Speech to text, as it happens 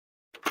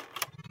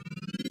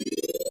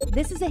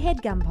This is a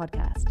HeadGum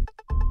podcast.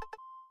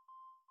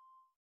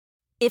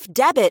 If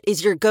debit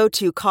is your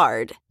go-to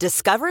card,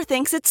 Discover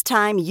thinks it's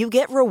time you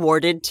get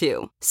rewarded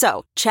too.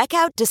 So, check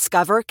out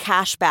Discover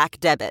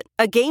Cashback Debit,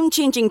 a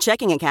game-changing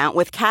checking account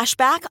with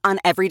cashback on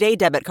everyday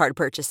debit card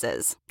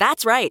purchases.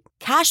 That's right,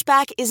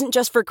 cashback isn't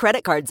just for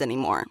credit cards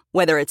anymore.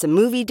 Whether it's a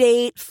movie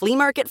date, flea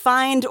market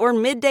find, or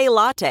midday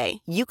latte,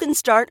 you can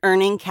start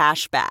earning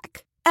cash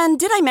back. And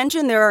did I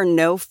mention there are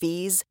no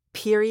fees,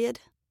 period?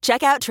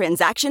 Check out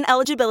transaction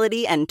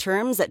eligibility and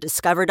terms at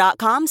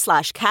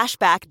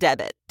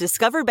discover.com/cashbackdebit.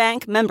 Discover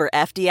Bank, member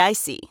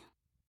FDIC.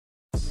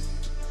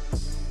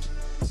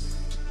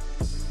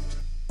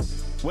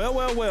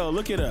 Well,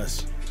 look at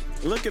us.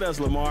 Look at us,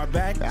 Lamar,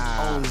 back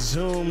on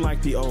Zoom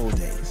like the old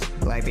days.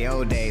 Like the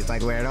old days,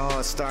 like where it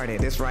all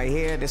started. This right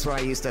here, this is where I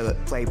used to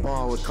play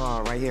ball with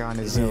Carl, right here on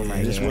the Zoom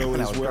right this here.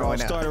 This where it all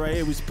started right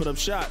here. We used to put up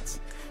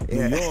shots.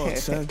 Yeah. New York,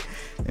 son.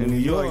 In New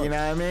York, you know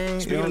what I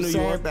mean? Speaking you know of what New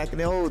I'm York, back in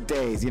the old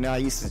days, you know, I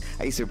used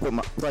to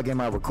plug in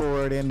my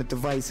record in the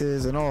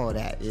devices and all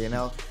that, you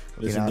know.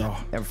 Listen,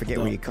 never forget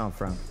where you come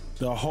from.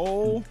 The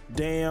whole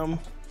damn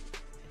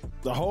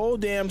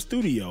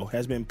studio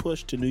has been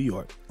pushed to New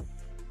York.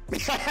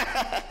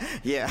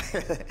 Yeah,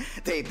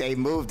 they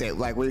moved it.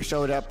 Like, we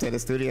showed up to the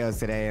studios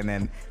today, and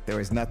then there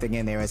was nothing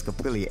in there. It was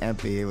completely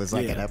empty. It was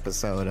like an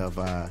episode of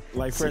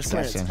like Fresh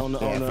Prince on the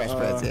Fresh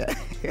Prince. Yeah.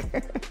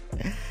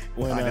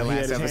 When the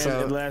last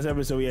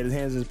episode, he had his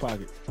hands in his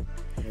pocket.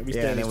 We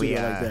stand in the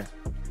studio like that.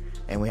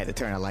 And we had to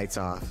turn the lights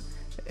off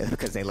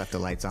because they left the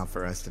lights on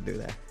for us to do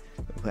that.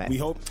 But we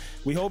hope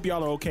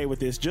y'all are okay with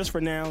this. Just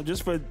for now,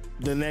 just for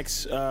the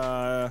next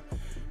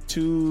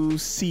 2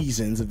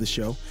 seasons of the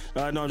show.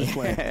 No, I'm just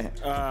playing.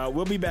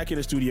 We'll be back in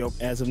the studio.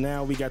 As of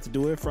now, we got to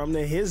do it from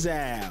the his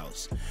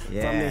house.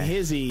 Yeah. From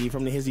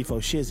the hizzy fo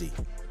shizzy.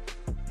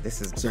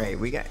 This is great.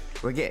 We're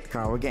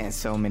getting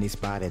so many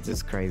spotteds.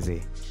 It's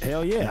crazy.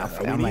 Hell yeah.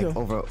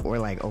 We're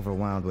like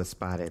overwhelmed with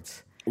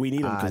spotteds. We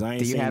need them because I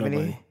ain't seen nobody.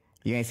 Any?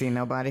 You ain't seen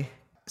nobody?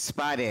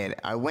 Spotted.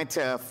 I went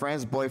to a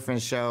friend's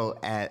boyfriend show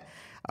at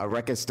a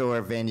record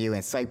store venue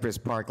in Cypress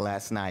Park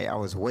last night. I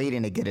was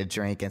waiting to get a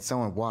drink and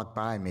someone walked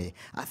by me.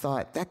 I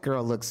thought, that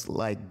girl looks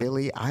like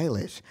Billie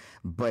Eilish,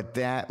 but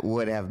that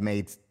wouldn't have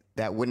made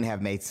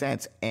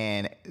sense.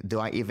 And do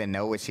I even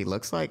know what she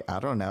looks like? I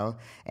don't know.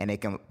 And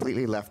it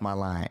completely left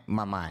my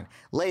mind.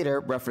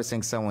 Later,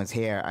 referencing someone's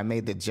hair, I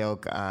made the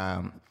joke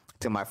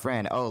to my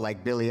friend, oh,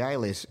 like Billie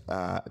Eilish,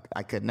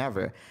 I could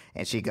never.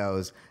 And she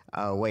goes,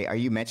 oh, wait, are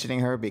you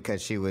mentioning her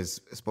because she was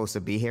supposed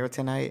to be here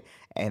tonight?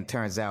 And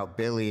turns out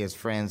Billie is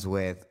friends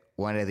with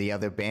one of the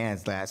other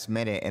bands last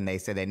minute, and they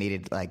said they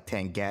needed like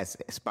 10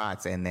 guest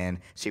spots, and then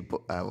she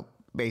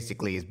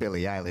basically, as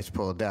Billie Eilish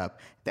pulled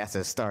up. That's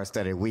a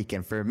star-studded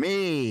weekend for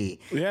me.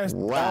 Yes.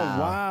 Wow. Oh,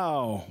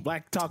 wow.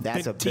 Black Talk,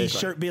 that's big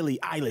T-shirt, Billie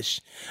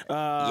Eilish.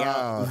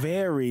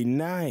 Very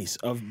nice.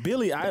 Of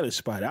Billie Eilish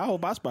spot. I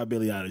hope I spot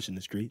Billie Eilish in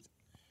the streets.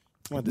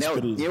 No,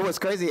 it was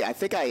crazy. I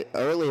think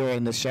earlier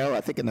in the show, I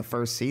think in the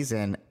first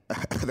season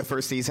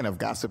of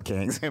Gossip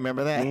Kings,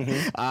 remember that?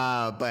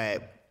 Mm-hmm.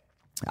 But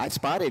I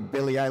spotted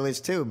Billie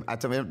Eilish too.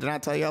 Did I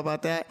tell you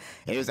about that?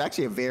 It was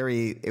actually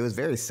very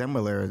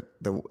similar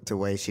to the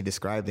way she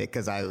described it,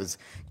 because I was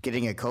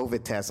getting a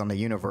COVID test on the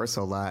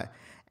Universal lot,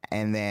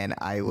 and then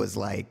I was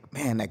like,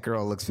 man, that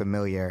girl looks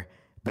familiar,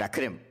 but I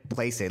couldn't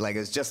place it. Like, it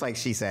was just like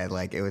she said.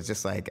 Like, it was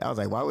just like, I was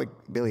like, why would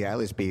Billie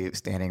Eilish be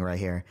standing right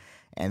here?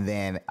 And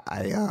then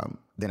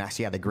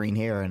she had the green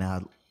hair,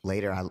 and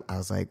later I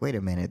was like, wait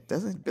a minute,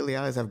 doesn't Billie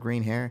Eilish have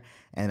green hair?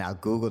 And I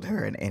Googled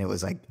her, and it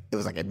was like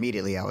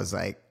immediately I was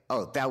like,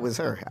 oh, that was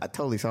her. I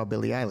totally saw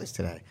Billie Eilish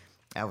today.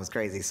 That was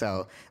crazy.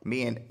 So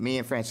me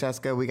and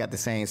Francesca, we got the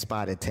same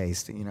spotted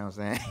taste. You know what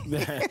I'm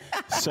saying?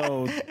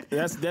 So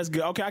that's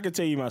good. Okay, I can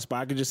tell you my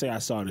spot. I can just say I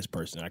saw this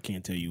person. I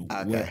can't tell you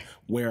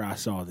where I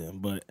saw them.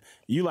 But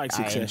you like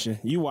Succession.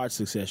 You watch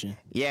Succession.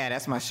 Yeah,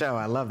 that's my show.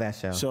 I love that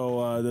show.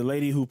 So the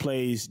lady who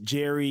plays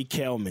Jerry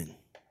Kellman.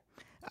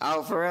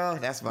 Oh, for real?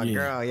 That's my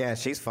girl. Yeah,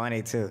 she's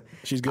funny too.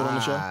 She's good on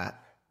the show?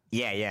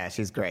 Yeah,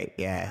 she's great.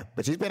 Yeah,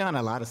 but she's been on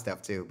a lot of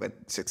stuff too.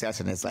 But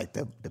Succession is like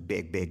the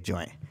big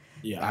joint.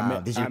 Yeah,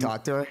 did you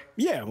talk to her?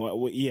 Yeah,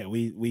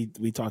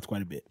 we talked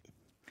quite a bit.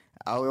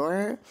 Oh, we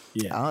were?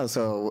 Yeah. Oh,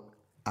 so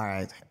all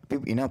right.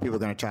 People are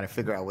gonna try to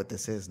figure out what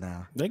this is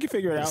now. They can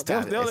figure it out.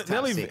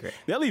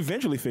 They'll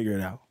eventually figure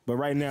it out. But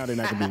right now, they're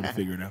not gonna be able to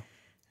figure it out.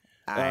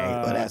 All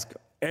right. Well, that's.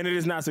 And it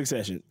is not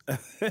Succession.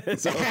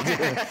 So,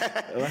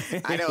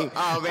 I know.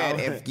 Oh, man.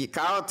 If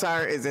Carl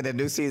Tart is in a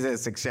new season of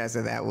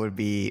Succession, that would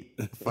be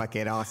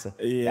fucking awesome.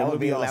 Yeah, that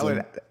would be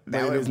awesome.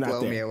 That would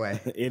blow me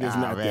away. It is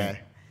not there.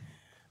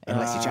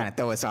 Unless you're trying to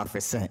throw us off for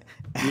scent.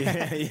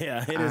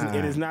 Yeah.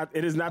 It is not.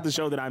 It is not the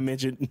show that I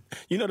mentioned.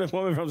 You know the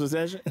woman from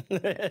Succession?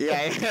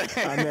 Yeah.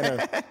 I met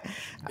her.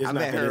 I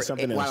met her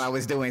while I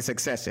was doing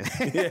Succession.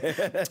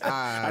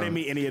 I didn't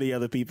meet any of the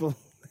other people.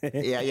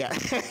 Yeah.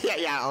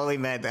 I only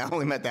met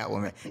that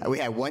woman. We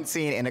had one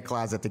scene in a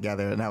closet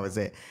together, and that was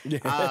it.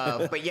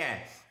 But yeah,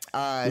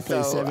 we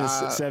played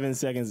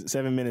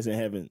 7 minutes in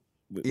heaven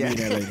meeting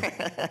that lady.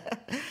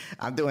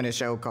 I'm doing a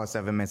show called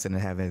 7 Minutes into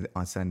Heaven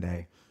on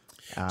Sunday.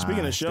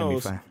 Speaking of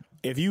shows,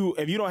 if you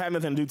don't have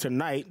nothing to do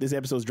tonight, this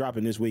episode's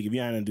dropping this week. If you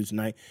don't have nothing to do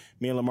tonight,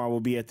 me and Lamar will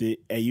be at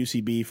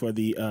UCB for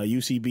the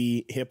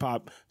UCB Hip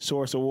Hop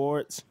Source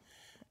Awards.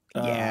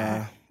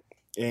 And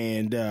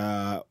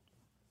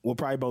we'll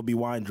probably both be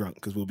wine drunk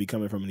because we'll be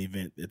coming from an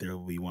event that there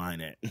will be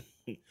wine at.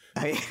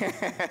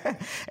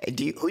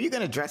 Who are you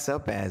going to dress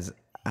up as?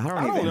 I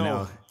don't even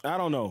know. I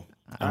don't know.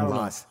 I'm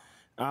lost.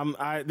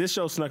 This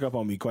show snuck up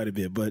on me quite a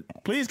bit, but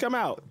please come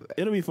out.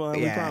 It'll be fun.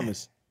 We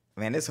promise.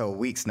 Man, this whole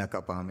week snuck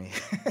up on me.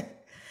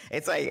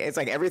 It's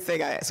like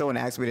everything someone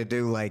asked me to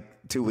do like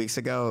 2 weeks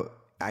ago,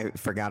 I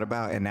forgot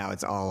about, and now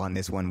it's all on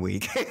this 1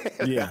 week.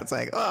 Yeah. It's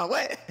like, oh,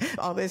 what?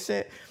 All this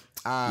shit.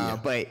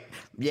 But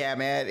yeah,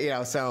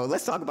 man, so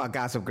let's talk about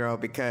Gossip Girl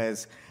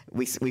because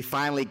we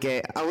finally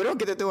we don't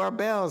get to do our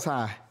bells,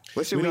 huh?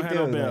 What should we do? We don't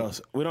have no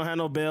bells. We don't have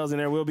no bells, and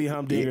there will be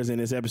humdingers in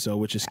this episode,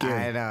 which is scary.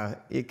 I know.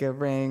 You can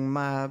ring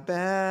my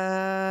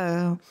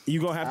bell.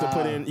 You're gonna have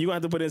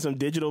to put in some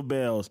digital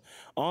bells.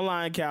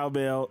 Online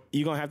cowbell.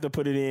 You're gonna have to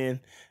put it in.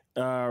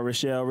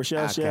 Rochelle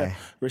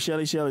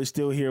is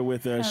still here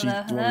with us. She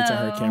wanted to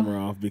turn her camera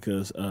off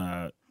because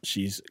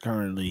she's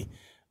currently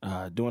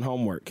doing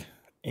homework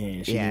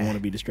and she didn't want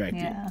to be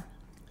distracted. Yeah.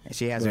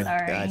 She has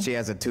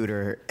a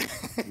tutor.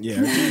 Yeah,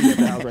 her tutor's at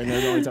the house right now.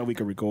 It's the only time we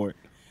can record.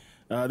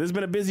 This has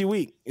been a busy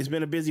week. It's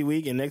been a busy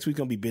week, and next week's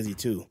gonna be busy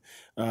too.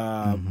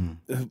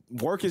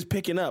 Work is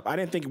picking up. I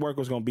didn't think work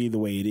was gonna be the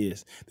way it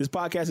is. This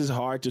podcast is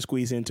hard to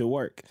squeeze into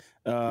work,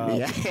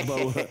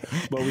 but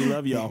we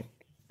love y'all.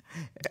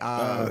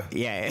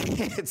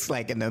 It's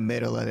like in the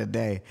middle of the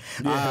day.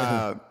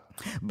 So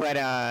what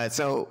I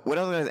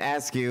was going to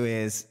ask you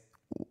is,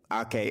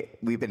 okay,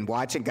 we've been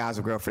watching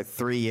Gossip Girl for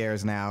 3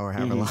 years now, or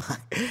however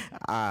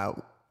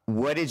long.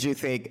 What did you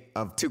think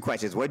of 2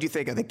 questions? What did you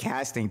think of the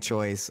casting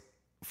choice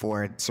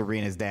for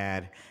Serena's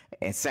dad?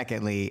 And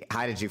secondly,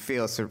 how did you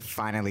feel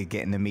finally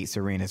getting to meet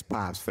Serena's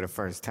pops for the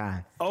first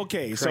time?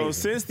 Okay, Crazy. So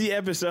since the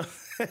episode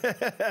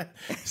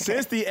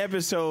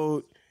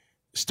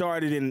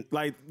started in,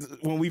 like,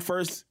 when we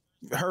first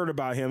heard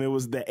about him, it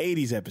was the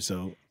 80s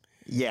episode.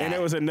 Yeah. And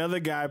there was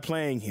another guy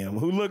playing him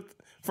who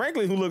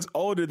looks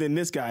older than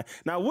this guy.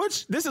 Now,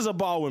 this is a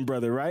Baldwin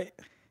brother, right?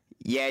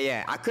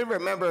 Yeah. I couldn't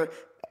remember.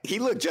 He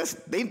looked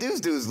these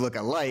dudes look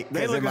alike.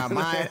 Because in my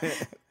mind,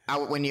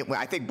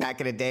 I think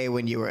back in the day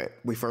when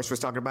we first was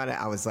talking about it,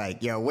 I was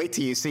like, yo, wait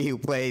till you see who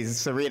plays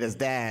Serena's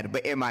dad.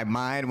 But in my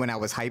mind, when I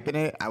was hyping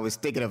it, I was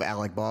thinking of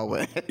Alec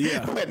Baldwin.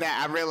 Yeah. But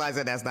now I realize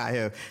that that's not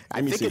him.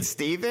 I think it's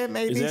Steven,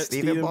 maybe. Is that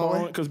Steven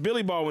Baldwin? Because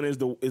Billy Baldwin is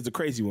the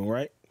crazy one,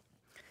 right?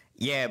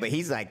 Yeah, but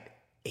he's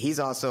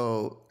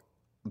also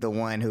the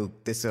one who,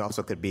 this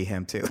also could be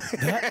him too.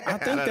 I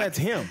think that's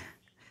him.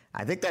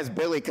 I think that's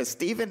Billy, because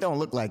Steven don't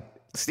look like.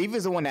 Steve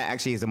is the one that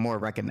actually is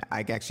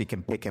I actually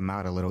can pick him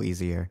out a little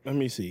easier. Let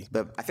me see.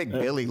 But I think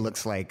Billy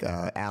looks like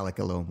Alec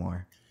a little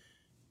more.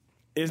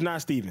 It's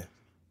not Steven.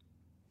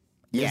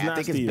 Yeah, I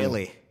think it's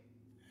Billy.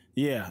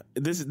 Yeah,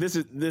 this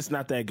is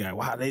not that guy.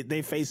 Wow,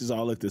 they faces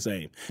all look the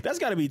same. That's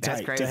got to be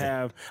tight to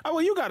have. Oh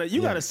well, you got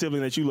a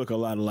sibling that you look a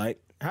lot alike.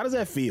 How does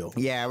that feel?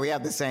 Yeah, we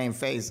have the same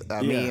face.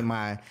 Me and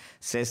my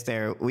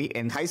sister. We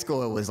in high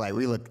school, it was like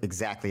we looked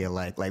exactly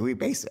alike. Like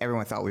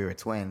everyone thought we were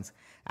twins.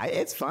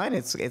 It's fun.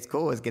 It's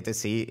cool. It's get to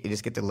see. You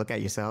just get to look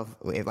at yourself.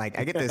 I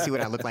get to see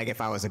what I look like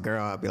if I was a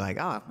girl. I'd be like,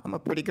 oh, I'm a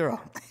pretty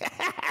girl.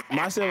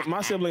 My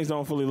siblings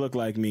don't fully look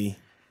like me.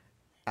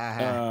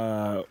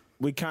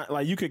 We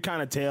you could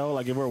kind of tell,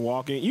 like if we're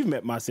walking. You've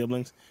met my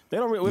siblings. We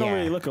don't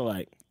really look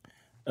alike.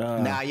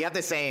 Nah, you have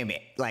the same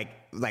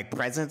like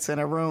presence in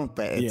a room,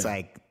 but it's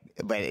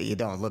but you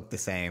don't look the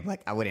same.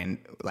 Like I wouldn't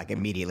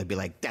immediately be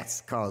like,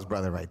 that's Carl's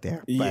brother right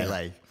there.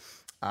 Yeah.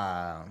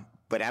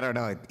 But I don't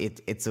know.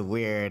 It's a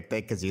weird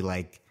thing because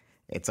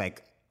it's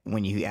like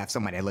when you have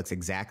somebody that looks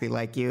exactly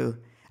like you.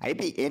 It'd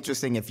be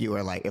interesting if you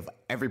were if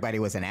everybody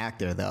was an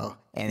actor though,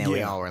 and then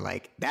we all were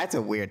like, that's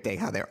a weird thing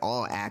how they're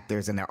all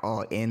actors and they're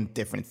all in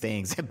different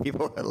things, and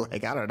people are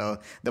like, I don't know,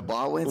 the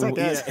Baldwins, I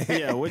guess.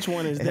 Yeah. Which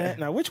one is that?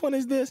 Now, which one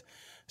is this?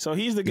 So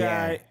he's the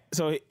guy. Yeah.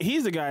 So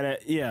he's the guy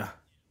that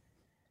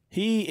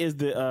he is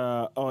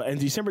the in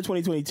December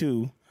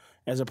 2022.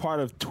 As a part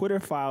of Twitter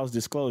files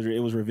disclosure, it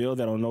was revealed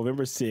that on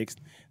November 6th,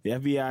 the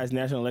FBI's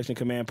National Election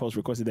Command Post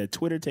requested that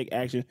Twitter take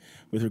action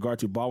with regard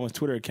to Baldwin's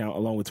Twitter account,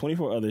 along with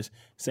 24 others,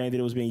 saying that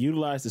it was being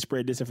utilized to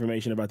spread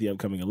disinformation about the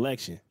upcoming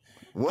election.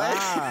 What?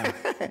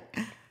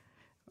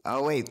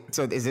 Oh, wait.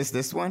 So is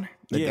this one?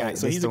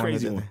 So he's the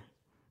crazy one.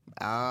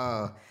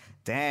 Oh,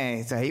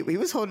 dang. So he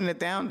was holding it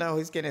down, though.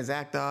 He's getting his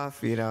act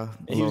off, He was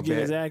getting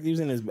his act. He was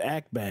in his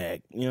act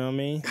bag. You know what I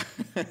mean?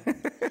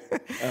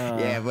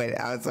 Yeah, but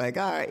I was like,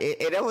 all right.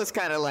 It was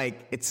kind of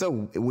like, it's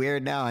so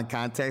weird now in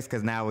context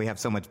because now we have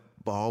so much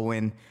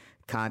Baldwin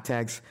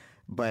context.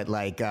 But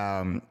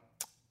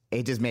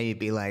it just made me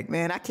be like,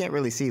 man, I can't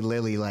really see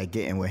Lily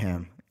getting with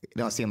him. It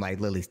don't seem like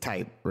Lily's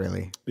type,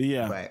 really.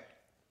 Yeah. But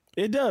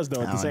it does,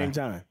 though, at the same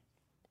time.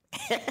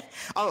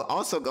 Oh,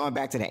 also going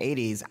back to the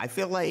 80s, I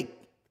feel like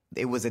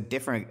it was a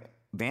different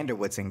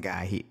Vanderwoodson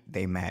guy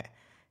they met.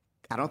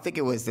 I don't think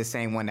it was the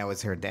same one that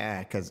was her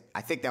dad, because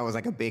I think that was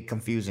like a big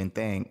confusion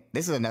thing.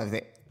 This is another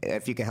thing.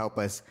 If you could help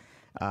us,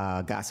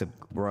 Gossip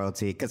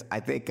Royalty, because I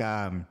think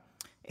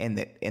in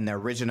the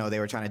original they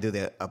were trying to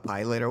do a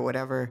pilot or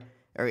whatever.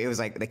 Or it was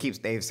like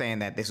they were saying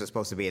that this was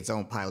supposed to be its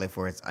own pilot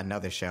for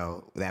another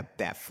show, that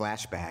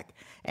flashback.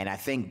 And I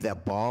think the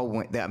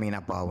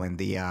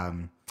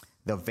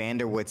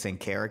Vanderwoodson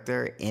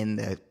character in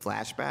the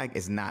flashback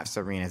is not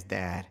Serena's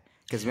dad.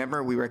 Because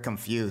remember, we were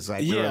confused.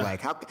 Like we were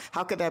like,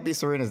 how could that be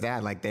Serena's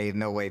dad? Like there's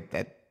no way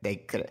that they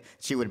could.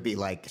 She would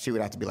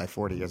have to be like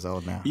 40 years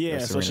old now. Yeah,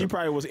 so she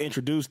probably was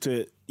introduced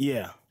to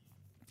Yeah,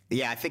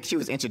 I think she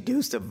was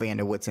introduced to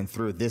Vanderwoodson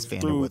through this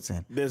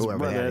Vanderwoodson, whoever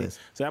brother. that is.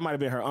 So that might have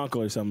been her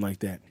uncle or something like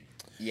that.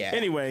 Yeah.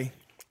 Anyway,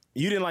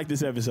 you didn't like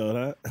this episode,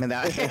 huh? Man,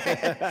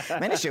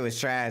 this shit was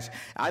trash.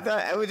 I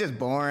thought it was just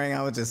boring.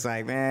 I was just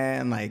like,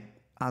 man, like,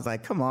 I was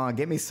like, come on,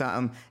 give me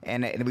something.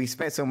 And we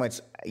spent so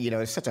much,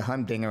 it's such a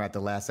humdinger at the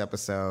last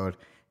episode.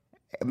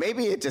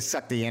 Maybe it just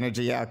sucked the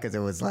energy out because it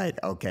was like,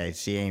 okay,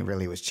 she ain't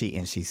really was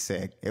cheating. She's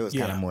sick. It was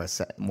kind of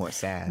more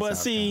sad. But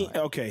see,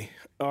 okay.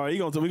 All right,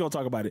 we're going to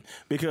talk about it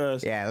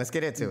because... Yeah, let's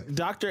get into it.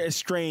 Dr.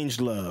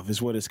 Estrangelove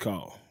is what it's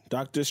called.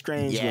 Dr.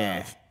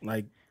 Estrangelove.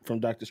 Like from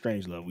Dr.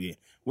 Strangelove.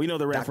 We know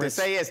the reference.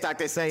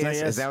 Dr.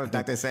 Sayers. Is that what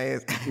Dr.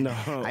 Sayers? No.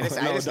 I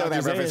just know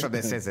that reference from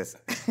The Simpsons.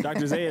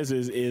 Dr. Sayers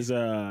is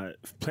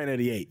Planet of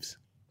the Apes.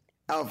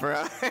 Oh,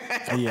 bro.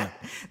 Yeah.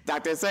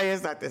 Dr.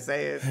 Sayers.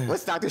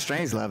 What's Dr.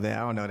 Strangelove there?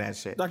 I don't know that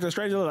shit. Dr.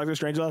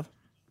 Strangelove.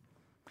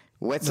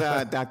 What's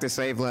Dr.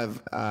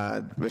 Strangelove,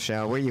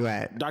 Rochelle? Where you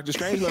at? Dr.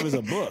 Strangelove is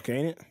a book,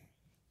 ain't it?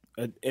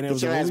 And it Get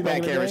was your a ass movie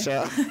back back in here, the day?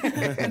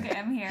 Rochelle. Okay,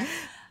 I'm here.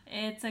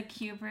 It's a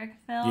Kubrick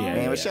film. Yeah.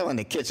 Man, Rochelle in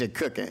the kitchen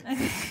cooking.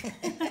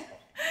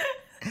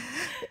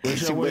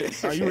 Rochelle,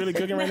 are you really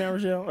cooking right now,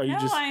 Rochelle? Or are you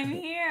No, I'm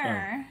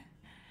here.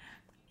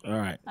 All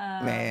right.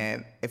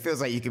 Man, it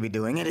feels like you could be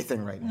doing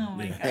anything right now. Oh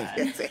my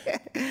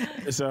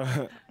god.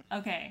 So,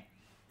 Okay.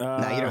 No,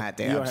 you don't have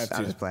to. you don't I'm have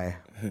to. just playing.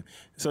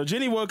 so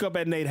Jenny woke up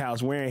at Nate's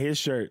house wearing his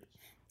shirt.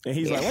 And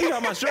he's like, what you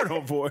got my shirt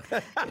on for?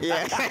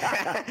 Yeah.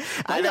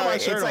 I know.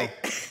 It's like,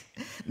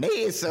 Nate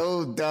is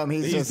so dumb.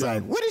 He's just dumb.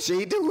 like, what is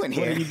she doing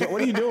here?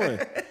 What are you doing?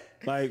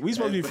 Like, we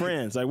supposed to be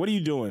friends. Like, what are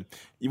you doing?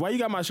 Why you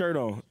got my shirt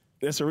on?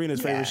 That's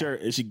Serena's favorite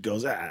shirt. And she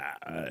goes, look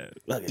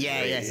at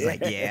Yeah. It's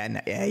like,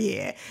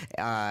 yeah.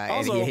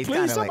 Also,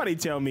 please, somebody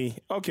tell me,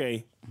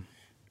 okay,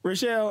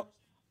 Rochelle,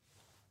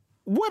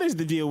 what is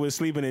the deal with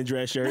sleeping in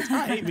dress shirts?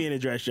 I hate being in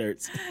dress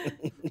shirts.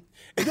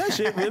 Is that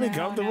shit really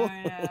comfortable?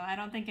 No. I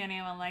don't think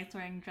anyone likes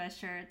wearing dress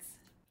shirts.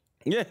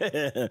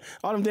 Yeah.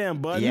 All them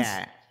damn buttons.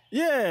 Yeah.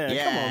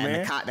 Yeah. Come on,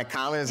 man. The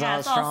collar's Yeah, all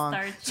it's all strong.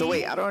 starchy. So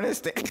wait, I don't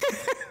understand.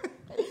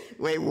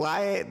 Wait,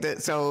 why?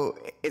 So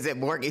is it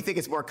more? You think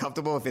it's more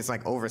comfortable if it's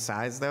like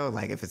oversized though?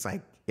 Like if it's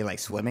like you're like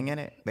swimming in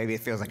it? Maybe it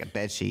feels like a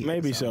bed sheet.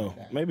 Maybe so.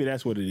 Maybe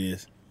that's what it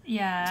is.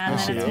 Yeah, and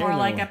then it's more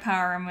like a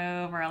power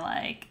move or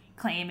like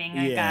claiming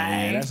a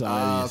guy. Yeah, that's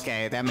all it is.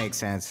 Okay, that makes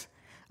sense.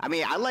 I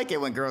mean, I like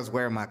it when girls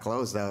wear my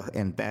clothes though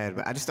in bed,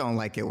 but I just don't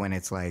like it when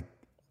it's like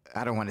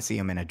I don't want to see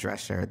them in a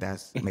dress shirt.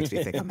 That makes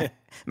me think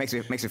makes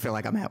me feel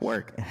like I'm at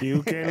work.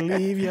 You can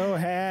leave your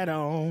hat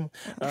on.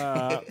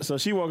 So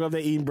she woke up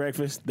there eating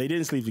breakfast. They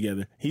didn't sleep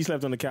together. He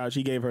slept on the couch.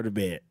 He gave her the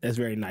bed. That's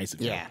very nice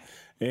of him.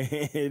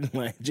 Yeah. And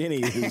like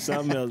Jenny is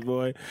something else,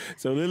 boy.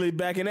 So Lily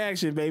back in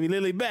action, baby.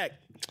 Lily back.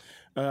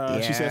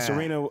 She said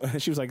Serena.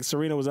 She was like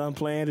Serena was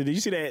unplanned. Did you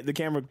see that the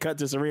camera cut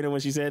to Serena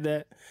when she said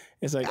that?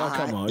 It's like, oh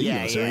come on,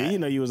 Serena, you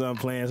know you was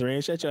unplanned,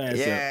 Serena. Shut your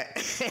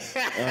ass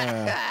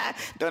up.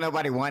 Don't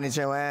nobody wanted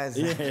your ass.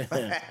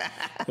 Yeah.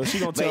 So she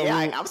gonna tell me.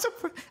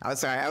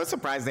 I was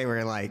surprised they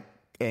were like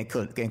in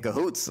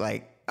cahoots.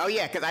 Like, oh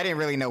yeah, because I didn't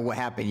really know what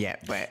happened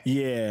yet. But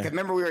yeah, because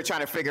remember we were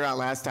trying to figure out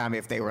last time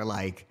if they were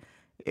like.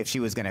 If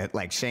she was gonna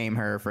like shame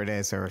her for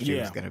this, or if she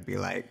was gonna be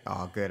like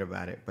all good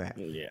about it, but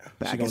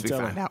but I guess we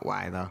found out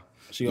why though.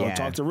 She gonna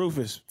talk to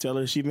Rufus, tell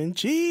her she been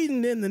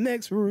cheating in the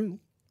next room.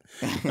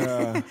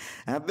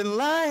 I've been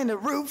lying to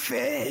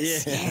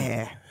Rufus.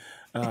 Yeah.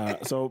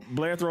 So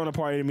Blair throwing a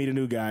party to meet a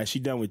new guy. She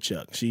done with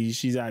Chuck.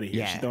 She's out of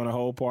here. She's throwing a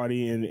whole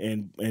party,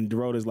 and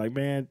Dorota's like,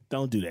 man,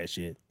 don't do that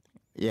shit.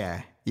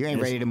 Yeah, you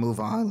ain't ready to move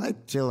on.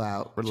 Like, chill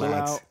out,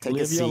 relax, take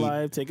live a seat. your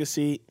life, take a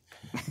seat.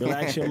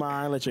 Relax your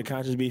mind. Let your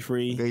conscience be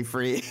free. Be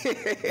free.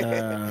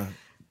 You're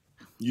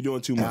doing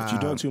too much.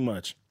 You're doing too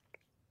much.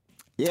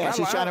 Yeah,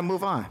 she's trying to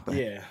move on. But.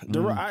 Yeah.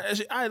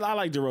 I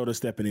like Dorota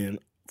stepping in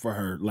for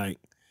her. Like,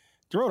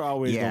 Dorota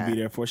always going to be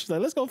there for her. She's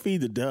like, let's go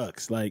feed the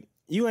ducks. Like,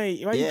 why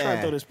you trying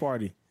to throw this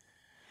party?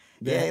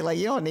 Yeah, like,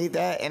 you don't need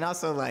that. And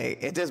also, like,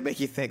 it does make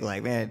you think,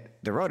 like, man,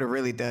 Dorota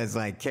really does,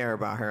 like, care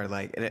about her.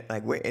 Like,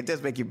 it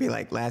does make you be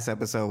like, last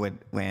episode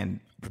when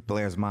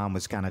Blair's mom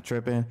was kind of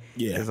tripping.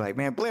 Yeah. It's like,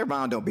 man, Blair's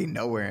mom don't be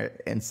nowhere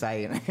in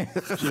sight.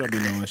 She don't be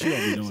knowing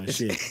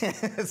shit.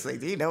 It's like,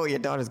 do you know what your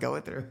daughter's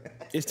going through?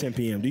 It's 10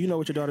 p.m. Do you know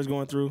what your daughter's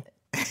going through?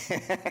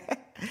 But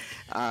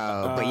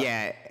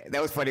yeah,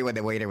 that was funny when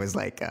the waiter was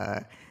like,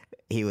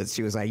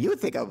 she was like, you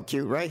think I'm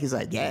cute, right? He's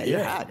like, yeah,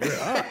 you're hot.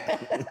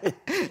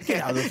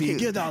 Get out of here.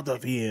 Get out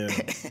of here.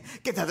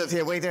 Get out of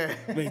here. Wait there.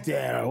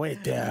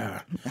 Wait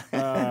there.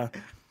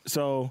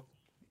 So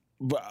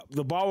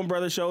the Baldwin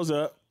brother shows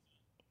up.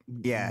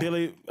 Yeah.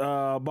 Billy,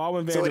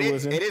 Baldwin Vander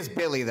Woodsen. It is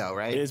Billy, though,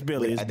 right? It's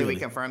Billy. Did we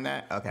confirm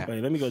that? Okay.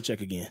 Wait, let me go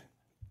check again.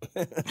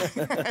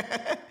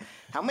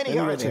 How many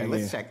are there?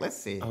 Let's check. Let's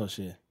see. Oh,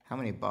 shit. How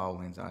many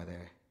Baldwins are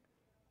there?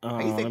 How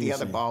do you think the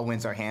other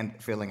Baldwins are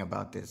feeling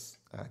about this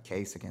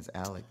case against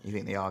Alec? You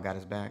think they all got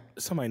his back?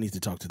 Somebody needs to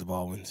talk to the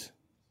Baldwins.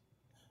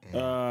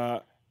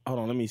 Yeah. Hold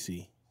on, let me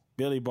see.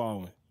 Billy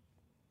Baldwin,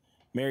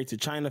 married to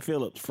China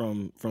Phillips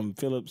from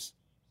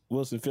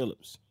Wilson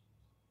Phillips.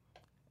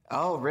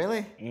 Oh,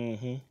 really?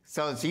 Mm-hmm.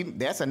 So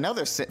that's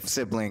another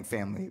sibling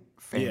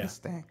famous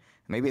thing.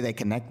 Maybe they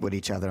connect with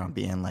each other on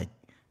being like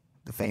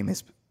the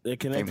famous. They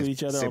connect with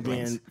each other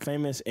siblings. on being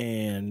famous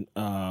and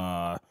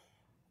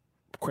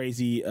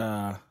crazy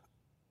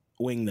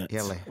wing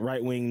nuts,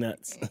 right wing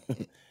nuts.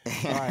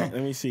 All right,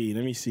 let me see.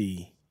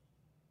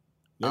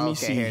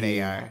 Here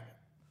they are.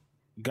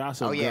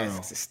 Gossip Girl.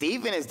 Yes,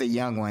 Steven is the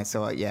young one.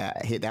 So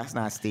that's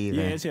not Steven.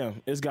 Yeah, it's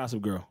him. It's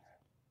Gossip Girl.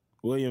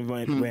 William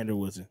Vander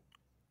Woodsen.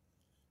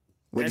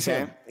 What'd you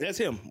say? That's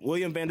him.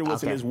 William Vander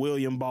Woodsen is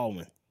William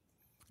Baldwin.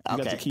 He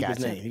got to keep his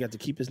name. He got to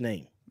keep his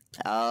name.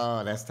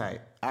 Oh, that's tight.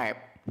 All right.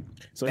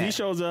 So he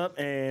shows up,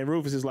 and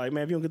Rufus is like,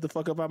 man, if you don't get the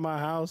fuck up out my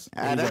house,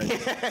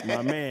 like,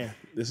 my man,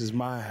 this is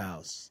my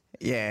house.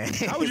 Yeah.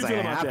 How would you feel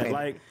about that?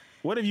 Like,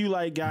 what if you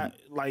got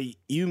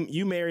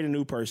you married a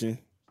new person,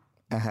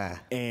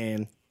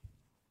 and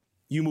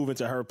you move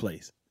into her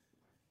place,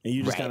 and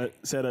you just kind of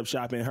set up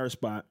shop in her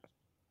spot,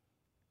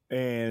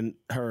 and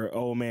her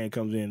old man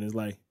comes in and is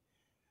like,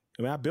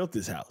 I mean, I built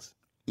this house.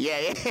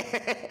 Yeah.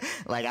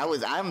 Like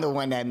I'm the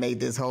one that made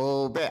this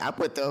whole bit. I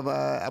put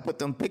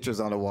them pictures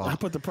on the wall. I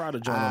put the Prada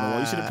joint on the wall.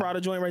 You see the Prada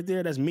joint right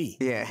there? That's me.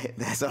 Yeah,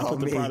 that's all me. I put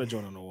the Prada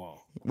joint on the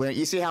wall. Well,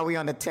 you see how we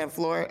on the 10th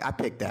floor? I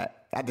picked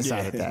that. I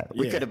decided that.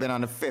 We could have been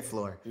on the 5th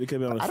floor. We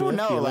could have been on the 5th, I don't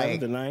know, the 11th, like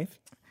the 9th.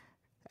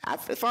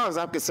 As far as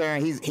I'm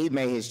concerned, he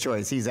made his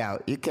choice. He's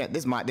out. You can't.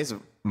 This is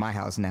my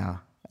house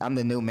now. I'm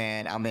the new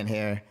man. I'm in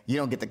here. You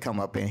don't get to come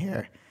up in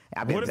here.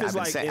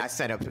 I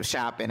set up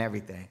shop and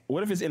everything.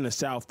 What if it's in the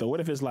South though? What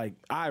if it's like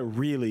I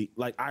really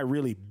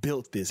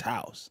built this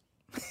house?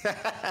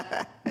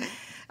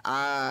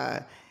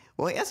 Well,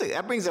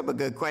 that brings up a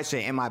good question.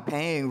 Am I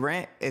paying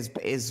rent?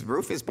 Is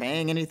Rufus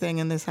paying anything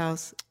in this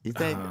house? You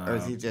think, or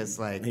is he just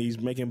like he's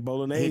making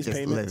bolognese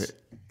payments?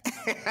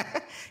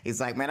 He's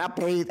like, man, I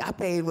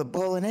paid with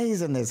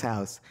bolognese in this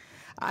house.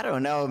 I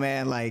don't know,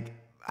 man. Like,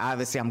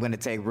 obviously, I'm going to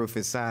take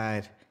Rufus'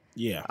 side.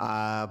 Yeah.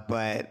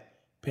 But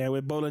pair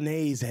with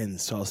bolognese and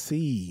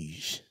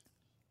sausage.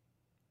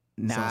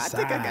 Nah, sausage. I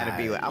think I gotta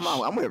be.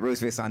 I'm with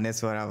Rufus on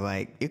this one. I'm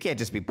like, you can't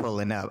just be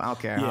pulling up. I don't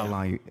care how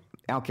long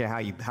I don't care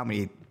how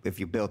many if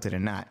you built it or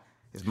not.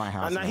 It's my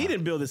house. Now he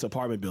didn't build this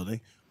apartment building,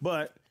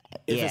 but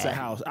if it's a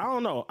house, I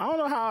don't know. I don't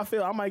know how I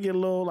feel. I might get a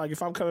little like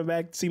if I'm coming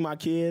back to see my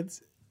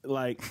kids,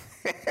 like,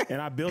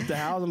 and I built the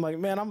house. I'm like,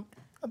 man, I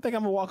think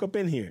I'm gonna walk up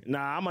in here.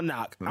 Nah, I'm a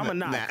knock. I'm a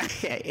knock.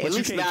 But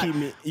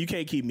you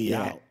can't keep me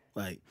out,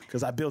 like,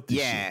 because I built this.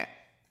 Yeah. Shit.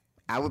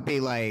 I would be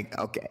like,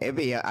 okay,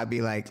 I'd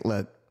be like,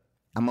 look,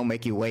 I'm gonna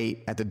make you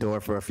wait at the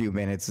door for a few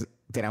minutes.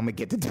 Then I'm gonna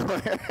get the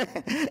door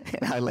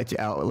and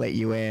I'll let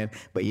you in.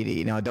 But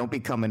you know, don't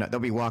be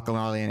walking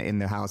all in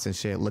the house and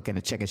shit,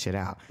 checking shit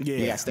out. Yeah,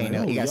 you gotta stay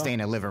in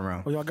the living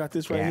room. Oh, y'all got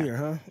this right here,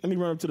 huh? Let me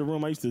run up to the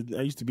room. I used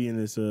to be in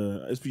this.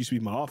 This used to be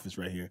my office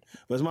right here,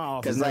 but it's my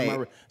office.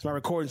 It's my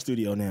recording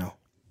studio now.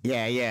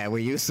 Yeah.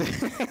 We used to.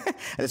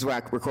 This is where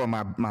I record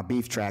my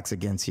beef tracks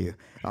against you,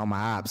 all my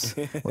ops.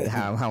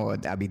 How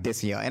I be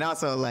dissing you. And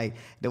also, like,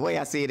 the way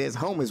I see it is,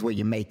 home is where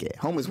you make it.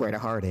 Home is where the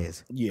heart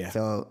is. Yeah.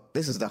 So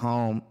this is the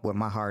home where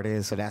my heart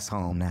is. So that's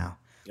home now.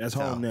 That's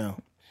home now.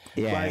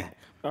 Yeah. Like,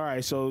 all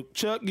right. So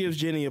Chuck gives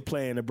Jenny a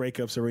plan to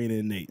break up Serena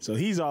and Nate. So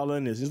he's all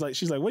in this.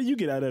 She's like, what do you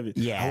get out of it?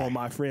 Yeah. I want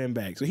my friend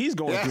back. So he's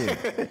going through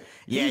it.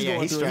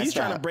 He's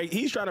trying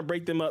to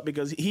break them up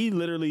because he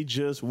literally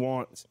just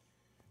wants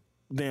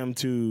them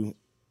to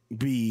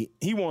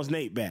he wants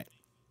Nate back.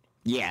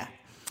 Yeah.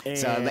 And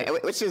so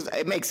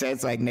it makes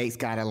sense. Like, Nate's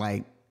kind of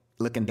like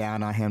looking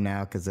down on him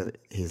now because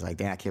he's like,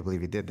 damn, I can't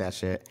believe he did that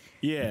shit.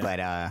 Yeah. But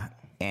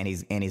and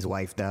he's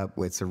wifed up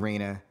with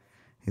Serena.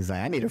 He's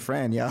like, I need a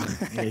friend, yo.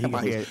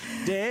 Yeah,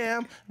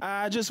 damn,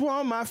 I just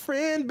want my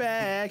friend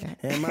back,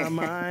 and my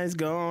mind's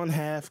gone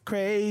half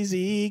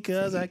crazy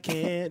because I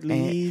can't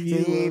leave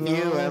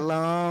you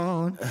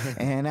alone.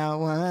 And I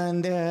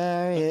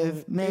wonder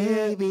if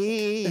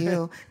maybe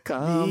you'll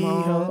come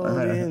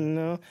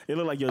home. It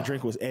looked like your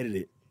drink was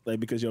edited. Like,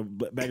 because your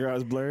background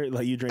is blurred,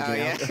 like you drinking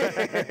out.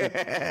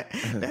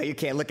 No, you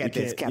can't look at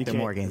this, Captain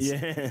Morgan's.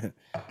 Yeah.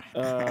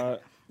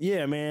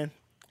 Yeah, man.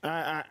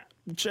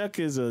 Chuck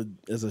is a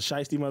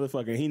shiesty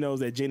motherfucker. He knows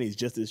that Jenny's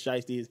just as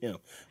shiesty as him.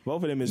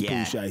 Both of them is poo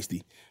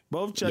shiesty.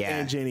 Both Chuck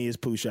and Jenny is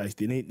poo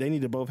shiesty. They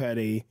need to both have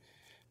they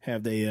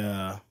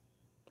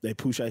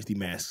poo shiesty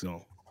masks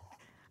on.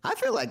 I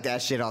feel like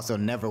that shit also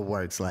never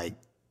works. Like,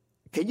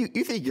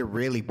 you think you're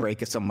really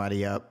breaking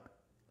somebody up?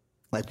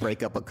 Like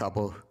break up a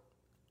couple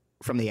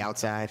from the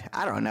outside?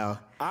 I don't know.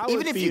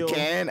 Even if you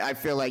can, I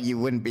feel like you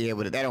wouldn't be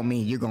able to. That don't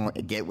mean you're going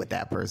to get with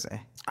that person.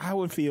 I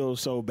would feel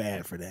so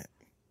bad for that.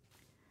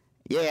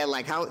 Yeah,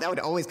 like how that would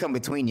always come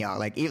between y'all.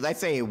 Like, let's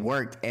say it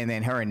worked, and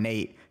then her and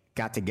Nate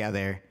got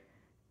together,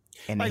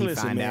 and then he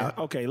find out.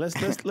 Okay, let's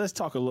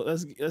talk a little.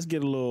 Let's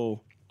get a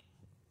little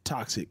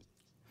toxic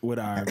with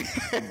our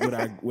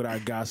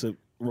gossip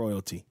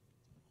royalty.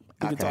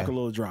 We can talk a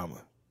little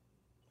drama.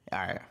 All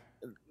right.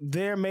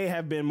 There may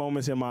have been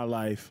moments in my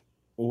life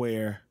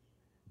where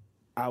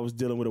I was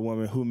dealing with a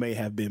woman who may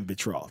have been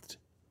betrothed.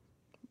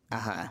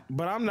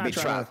 But I'm not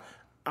trying to.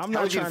 How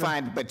would you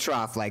find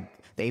betrothed? Like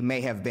they may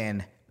have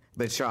been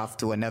betrothed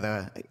to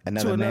another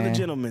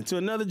gentleman. To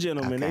another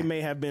gentleman. Okay. They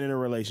may have been in a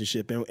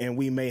relationship, and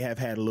we may have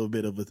had a little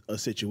bit of a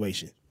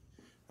situationship.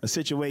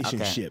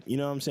 Okay. You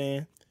know what I'm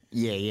saying?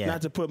 Yeah.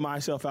 Not to put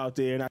myself out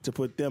there, not to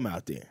put them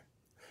out there.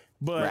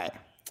 But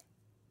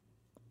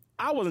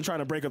I wasn't trying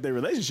to break up their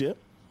relationship.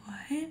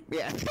 What?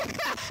 Yeah.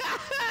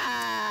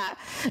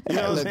 You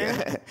know what I'm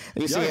saying?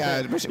 You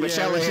see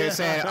Michelle here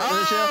saying,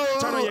 Michelle,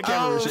 turn on your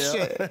camera,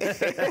 Michelle.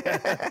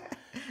 Shit.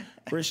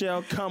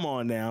 Rochelle, come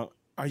on now.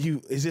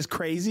 Is this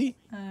crazy?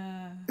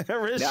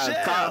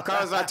 Rochelle.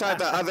 Carl's not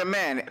talking to other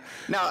men.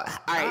 No, all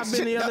right. I've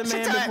been the other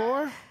man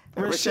before.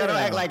 Rochelle, don't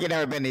act like you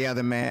never been the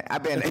other man.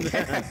 I've been.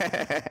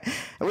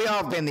 We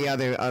all been the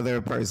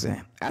other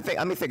person. I think.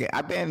 Let me think.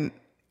 I've been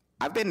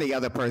the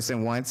other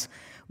person once,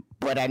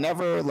 but I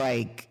never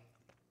like.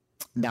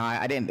 No,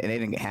 I didn't. It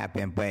didn't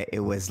happen. But it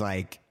was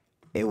like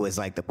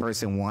the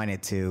person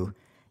wanted to,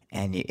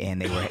 and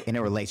they were in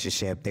a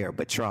relationship. They were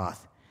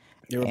betrothed.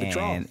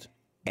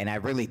 And I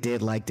really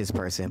did like this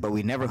person, but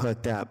we never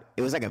hooked up.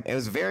 It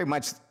was very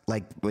much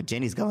like what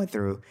Jenny's going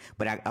through.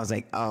 But I was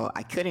like, oh,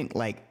 I couldn't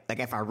like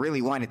if I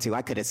really wanted to,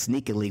 I could have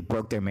sneakily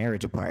broke their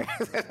marriage apart.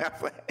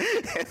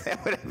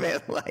 That would have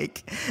been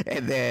like,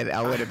 and then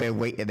I would have been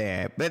waiting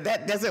there. But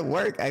that doesn't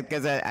work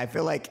because I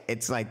feel like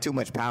it's like too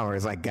much power.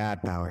 It's like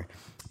God power.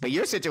 But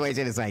your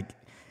situation is like,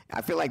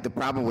 I feel like the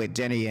problem with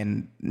Jenny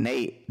and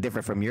Nate,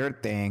 different from your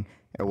thing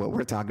or what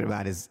we're talking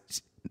about, is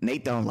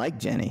Nate don't like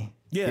Jenny.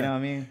 Yeah. You know what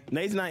I mean?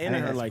 Nate's not into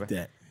her like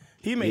that.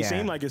 He may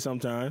seem like it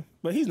sometimes,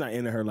 but he's not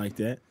into her like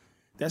that.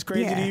 That's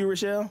crazy to you,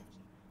 Rochelle?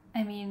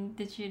 I mean,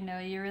 did you know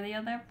you were the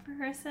other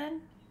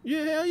person?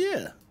 Yeah, hell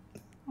yeah.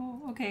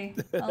 Oh, okay.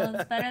 Well,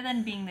 it's better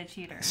than being the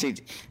cheater.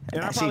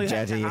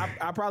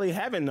 I probably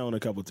haven't known a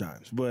couple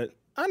times, but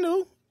I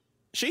knew.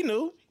 She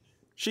knew.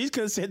 She's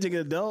consenting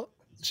adult.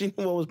 She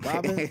knew what was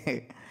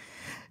popping.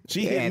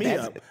 She hit me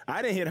up.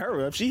 I didn't hit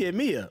her up. She hit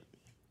me up.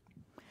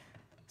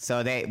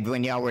 So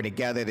when y'all were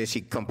together, did she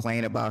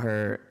complain about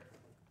her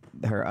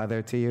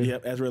other to you?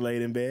 Yep, as we're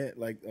laid in bed,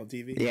 like on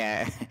TV.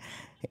 Yeah.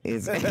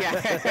 It's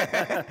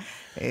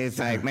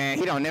like, man,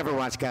 he don't never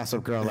watch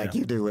Gossip Girl like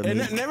you do with me.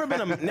 Never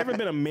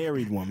been a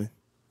married woman,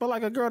 but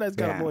like a girl that's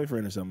got a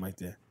boyfriend or something like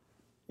that.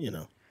 You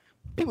know,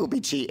 people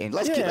be cheating.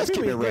 Let's keep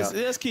it real.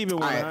 Let's keep it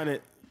 100.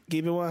 Right.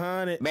 Keep it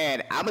 100.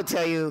 Man, I'm gonna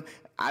tell you,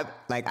 I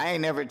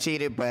ain't never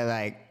cheated, but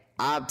like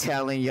I'm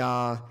telling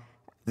y'all,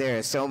 there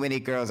are so many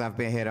girls I've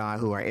been hit on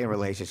who are in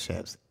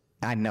relationships.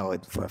 I know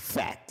it for a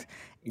fact.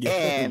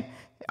 Yeah.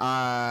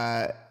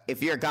 And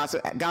if you're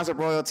gossip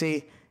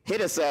royalty, hit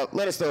us up.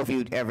 Let us know if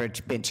you've ever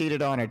been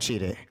cheated on or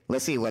cheated.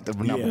 Let's see what the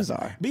numbers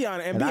are. Be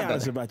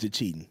honest about your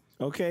cheating,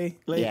 okay?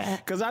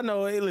 Because I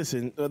know,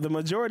 listen, the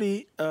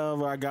majority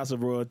of our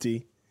gossip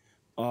royalty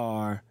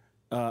are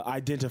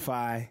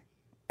identify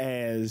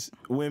as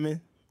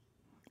women.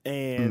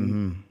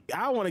 And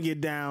I want to get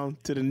down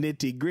to the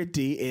nitty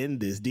gritty in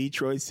this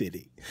Detroit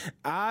city.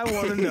 I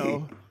want to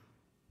know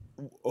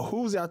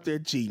who's out there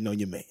cheating on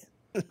your man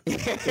in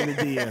the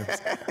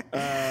DMs.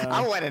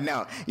 I want to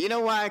know. You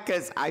know why?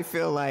 Because I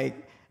feel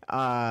like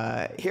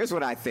here's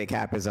what I think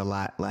happens a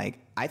lot. Like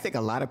I think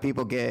a lot of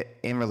people get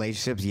in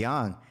relationships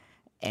young,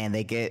 and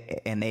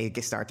they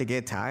start to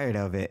get tired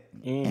of it,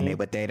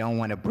 but they don't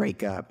want to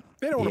break up.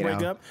 They don't want to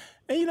break up.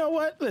 And you know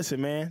what? Listen,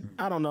 man,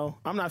 I don't know.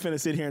 I'm not finna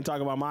sit here and talk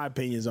about my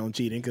opinions on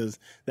cheating because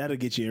that'll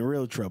get you in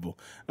real trouble.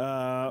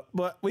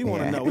 But we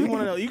want to know. We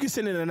want to know. You can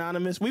send it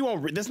anonymous. We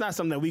won't. That's not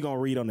something that we gonna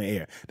read on the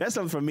air. That's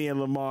something for me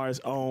and Lamar's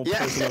own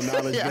personal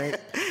knowledge bank.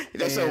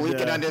 That's so we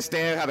can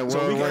understand how the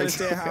world works.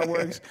 So we can understand how it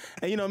works.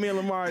 And you know, me and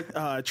Lamar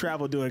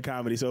travel doing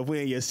comedy. So if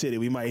we're in your city,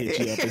 we might hit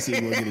you up and see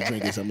if we'll get a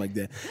drink or something like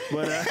that.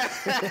 But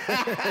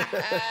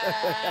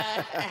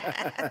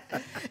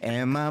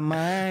and my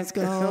mind's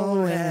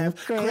going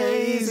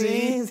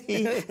crazy.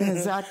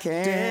 Cause I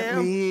can't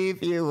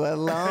leave you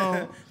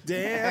alone.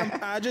 Damn,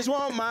 I just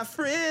want my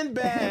friend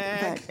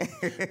back.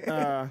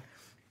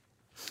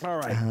 All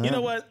right. You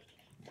know what?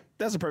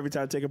 That's a perfect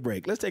time to take a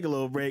break. Let's take a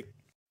little break.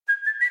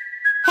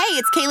 Hey,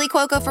 it's Kaylee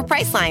Cuoco for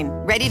Priceline.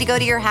 Ready to go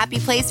to your happy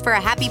place for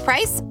a happy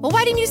price? Well,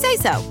 why didn't you say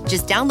so?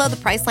 Just download the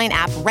Priceline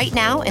app right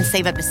now and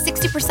save up to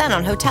 60%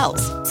 on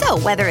hotels. So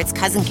whether it's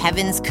Cousin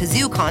Kevin's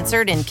Kazoo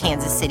Concert in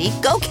Kansas City,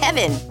 go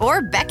Kevin,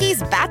 or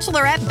Becky's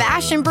Bachelorette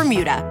Bash in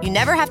Bermuda, you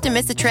never have to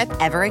miss a trip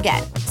ever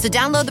again. So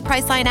download the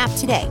Priceline app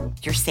today.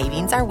 Your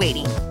savings are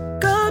waiting.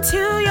 Go to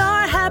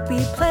your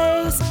happy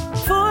place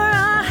for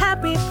a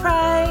happy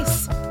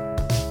price.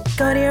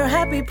 Go to your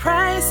happy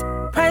price,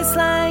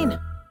 Priceline.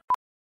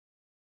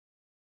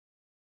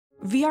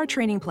 VR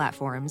training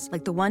platforms,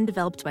 like the one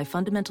developed by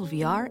Fundamental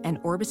VR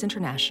and Orbis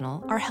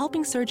International, are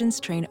helping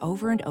surgeons train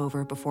over and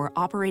over before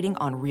operating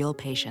on real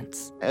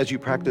patients. As you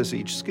practice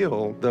each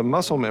skill, the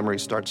muscle memory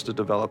starts to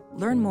develop.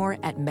 Learn more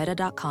at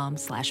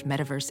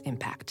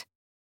meta.com/metaverseimpact.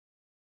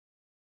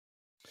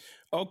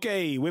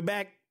 Okay, we're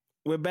back.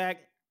 We're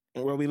back.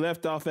 Where we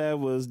left off at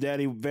was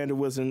Daddy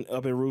Vanderwoodson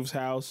up at Ruth's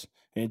house,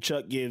 and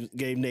Chuck gave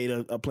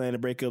Nate a plan to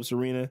break up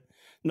Serena.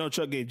 No,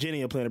 Chuck gave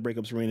Jenny a plan to break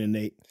up Serena and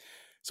Nate.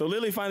 So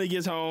Lily finally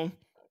gets home.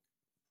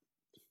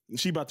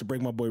 She about to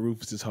break my boy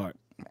Rufus's heart.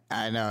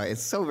 I know.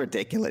 It's so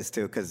ridiculous,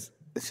 too, because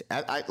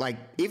I like,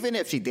 even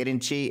if she didn't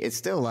cheat, it's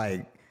still,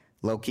 like,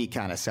 low-key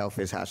kind of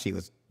selfish how she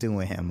was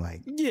doing him.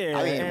 Like, yeah.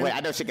 I mean,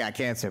 I know she got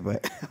cancer,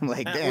 but I'm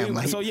like, damn.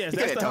 So, yes,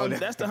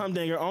 that's the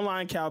humdinger.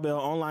 Online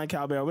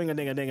cowbell.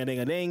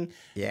 Wing-a-ding-a-ding-a-ding-a-ding.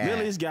 Yeah.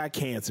 Lily's got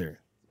cancer.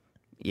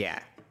 Yeah.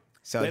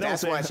 So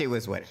that's why she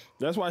was with him.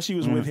 That's why she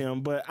was with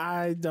him, but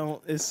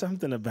it's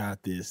something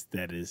about this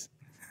that is...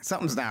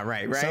 Something's not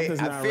right?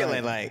 I'm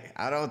feeling like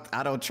I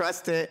don't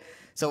trust it.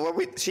 So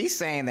she's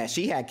saying that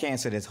she had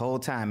cancer this whole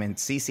time and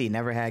Cece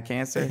never had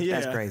cancer? Yeah.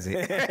 That's crazy.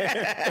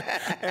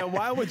 And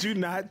why would you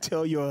not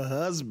tell your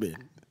husband?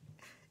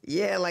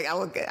 Yeah, like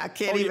I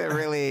can't even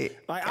really.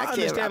 Like I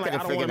understand. Like I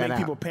don't want to make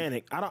people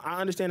panic. I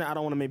understand that I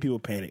don't want to make people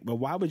panic. But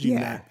why would you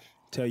not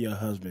tell your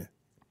husband?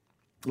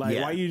 Like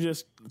why are you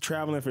just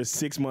traveling for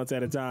 6 months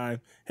at a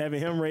time, having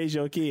him raise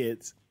your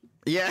kids?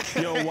 Yeah.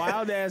 Your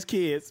wild ass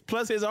kids,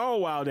 plus his own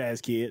wild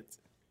ass kids.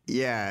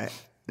 Yeah.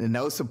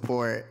 No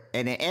support.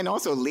 And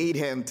also lead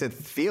him to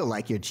feel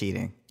like you're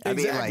cheating.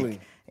 Exactly. I mean,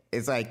 like,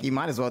 it's like you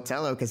might as well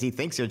tell her because he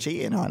thinks you're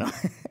cheating on him.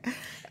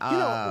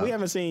 We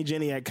haven't seen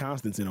Jenny at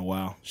Constance in a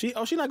while. She's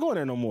not going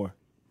there no more.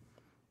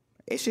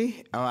 Is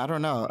she? Oh, I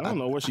don't know. I don't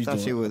know what she's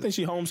doing. I think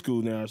she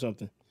homeschooled now or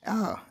something.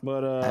 Oh.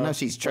 But I know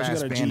she's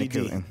trash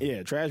bandicooting.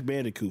 Yeah, trash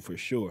bandicoot for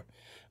sure.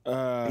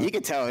 You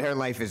can tell her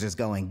life is just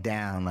going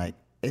down. Like,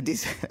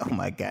 oh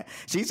my God,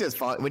 she's just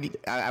fought.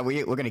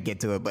 We're gonna get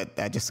to it, but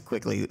just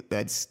quickly,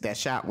 that's that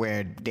shot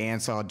where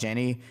Dan saw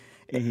Jenny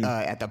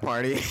at the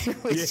party.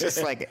 It was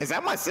just like, is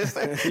that my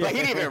sister? Like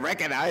he didn't even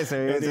recognize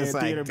her. It was just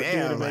like, damn.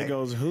 Theater Bay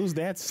goes, who's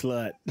that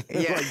slut?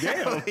 Yeah, like,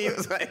 damn. He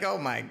was like, oh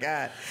my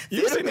God.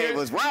 Theater Bay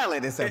was wild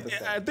in this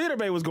episode. Theater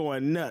Bay was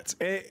going nuts.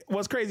 And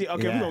what's crazy?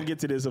 Okay, we're gonna get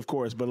to this, of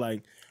course, but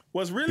like,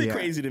 what's really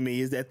crazy to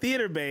me is that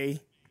Theater Bay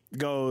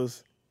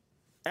goes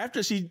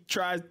after she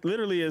tries.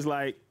 Literally, is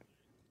like,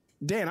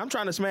 Dan, I'm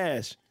trying to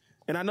smash.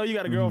 And I know you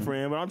got a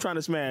girlfriend, but I'm trying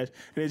to smash.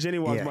 And then Jenny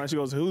walks by and she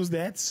goes, who's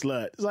that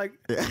slut? It's like,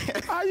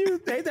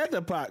 ain't that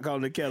the pot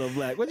calling the kettle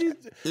black? What you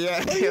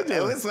doing?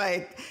 It was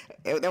like,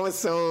 that was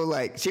so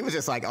like, she was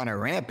just like on a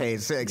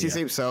rampage. She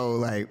seemed so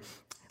like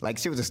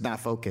she was just not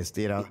focused,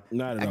 you know?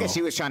 Not at all. I guess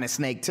she was trying to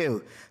snake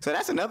too. So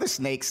that's another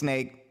snake.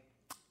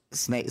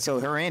 So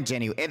her and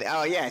Jenny,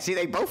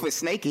 they both were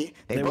snaky.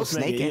 They both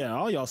snaking. Yeah,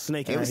 all y'all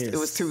snaking out here. It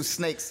was two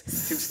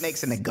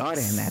snakes in the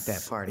garden at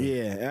that party.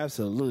 Yeah,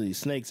 absolutely.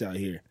 Snakes out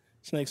here.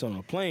 Snakes on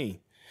a plane.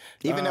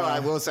 Even though I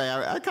will say,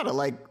 I kind of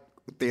like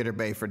Theater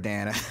Bay for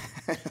Dan.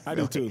 I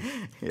do too.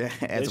 Yeah,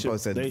 as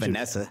opposed to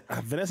Vanessa.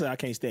 Vanessa, I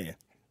can't stand.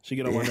 She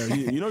get on my nerves.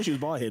 You know she was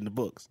bald head in the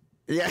books.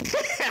 Yeah.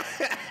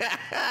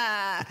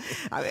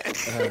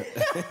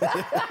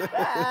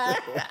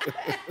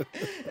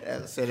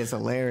 That shit is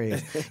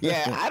hilarious.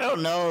 Yeah, I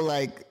don't know.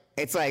 Like,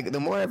 it's like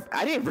the more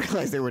I didn't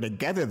realize they were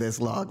together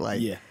this long.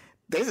 Like,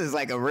 this is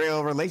like a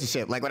real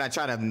relationship. Like when I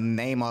try to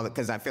name all,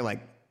 because I feel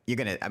like you're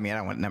gonna. I mean,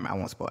 I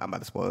won't spoil. I'm about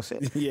to spoil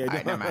shit. Yeah, all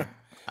right, never mind.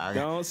 Okay.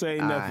 Don't say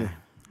nothing.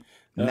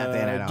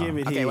 Nothing at all. Give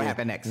it okay, here. What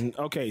happened next?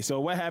 Okay, so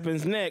what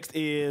happens next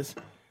is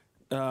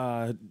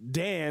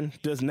Dan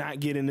does not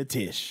get in the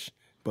Tish.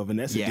 But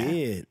Vanessa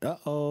did.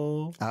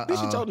 Uh-oh.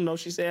 She told him no.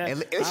 She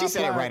said... She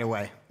said it right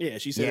away. Yeah,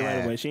 she said it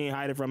right away. She ain't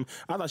hide it from him.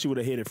 I thought she would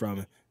have hid it from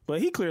him.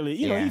 But he clearly,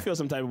 he feels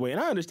some type of way. And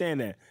I understand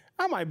that.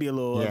 I might be a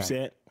little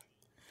upset.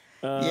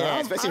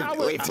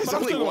 Especially if there's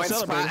only one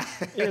spot.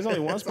 There's only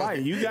one spot.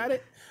 You got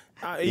it?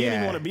 He didn't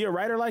even want to be a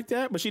writer like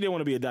that, but she didn't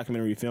want to be a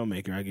documentary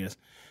filmmaker, I guess.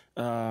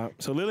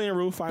 So Lily and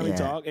Ruth finally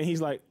talk, and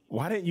he's like,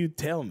 why didn't you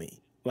tell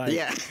me? Like,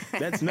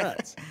 that's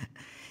nuts.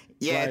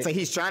 Yeah, it's like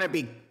he's trying to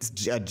be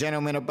a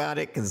gentleman about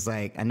it because,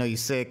 like, I know you're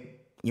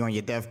sick, you're on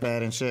your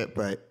deathbed and shit,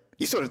 but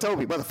you sort of told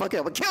me, motherfucker,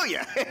 I'm gonna kill you.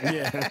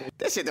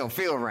 That shit don't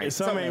feel right.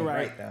 Something ain't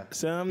right.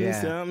 Something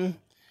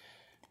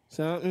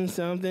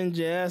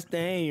just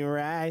ain't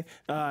right.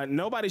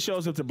 Nobody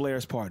shows up to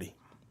Blair's party.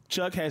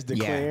 Chuck has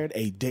declared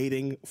a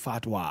dating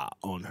fatwa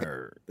on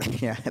her.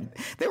 Yeah,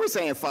 they were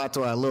saying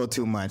fatwa a little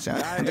too much. There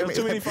are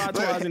too many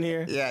fatwas in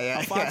here.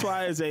 Yeah. A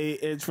fatwa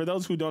is for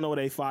those who don't know what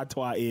a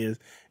fatwa is.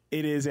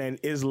 It is an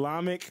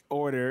Islamic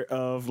order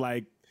of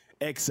like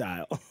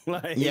exile.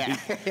 This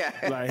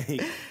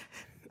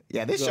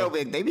show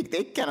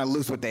they kind of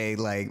loose with they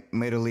like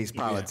Middle East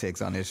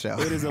politics on this show.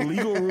 It is a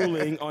legal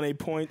ruling on a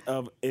point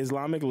of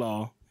Islamic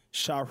law,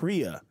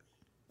 Sharia.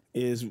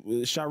 is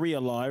Sharia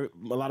law. A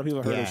lot of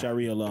people have heard of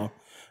Sharia law.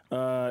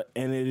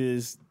 And it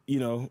is,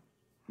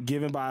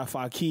 given by a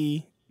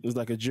faqih, who's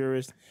like a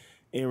jurist,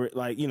 and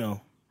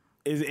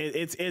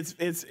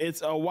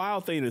it's a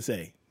wild thing to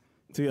say.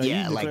 So, you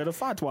declared a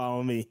fatwa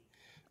on me.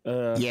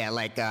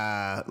 like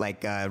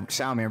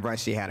Salman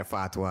Rushdie had a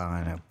fatwa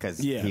on him because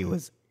he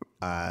was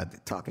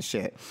talking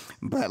shit.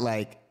 But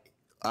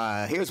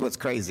here's what's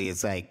crazy: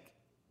 it's like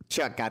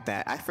Chuck got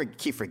that. I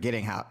keep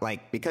forgetting how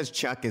because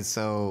Chuck is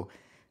so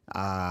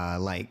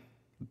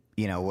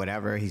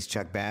whatever, he's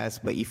Chuck Bass,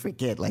 but you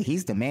forget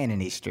he's the man in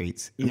these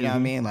streets. You know what I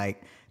mean?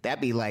 That'd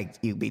be like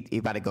you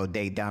about to go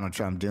date Donald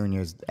Trump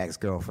Jr.'s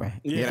ex-girlfriend.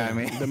 Yeah, you know what I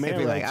mean? The man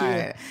be like, all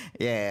right,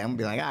 I'm gonna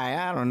be like, all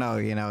right, I don't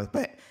know,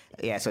 but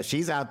yeah. So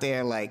she's out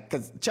there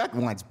because Chuck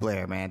wants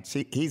Blair, man.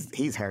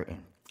 He's hurting.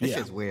 It's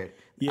just weird.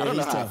 Yeah, I don't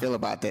know how I feel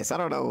about this. I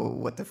don't know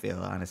what to feel,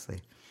 honestly.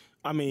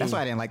 I mean, that's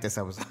why I didn't like this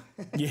episode.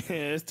 Yeah,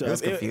 it's tough. It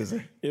was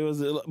confusing. It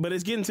was, but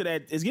it's getting to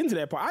that. It's getting to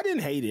that part. I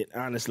didn't hate it,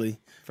 honestly.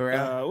 For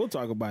real, we'll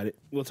talk about it.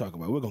 We're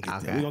gonna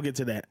get. We're gonna get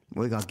to that.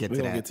 We're gonna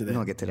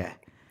get to that.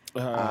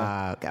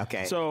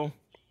 Okay. So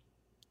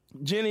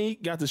Jenny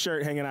got the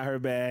shirt hanging out her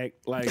bag,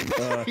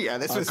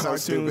 this was cartoon so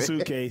stupid.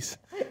 suitcase.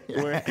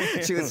 Where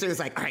she was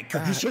like, all right,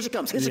 here she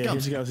comes. Here she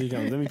comes.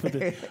 Let me put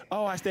this.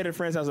 Oh, I stayed at a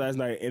friend's house last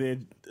night,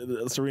 and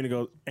then Serena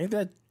goes, "Ain't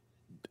that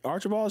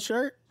Archibald's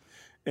shirt?"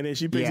 And then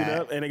she picks it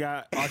up, and it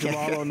got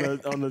Archibald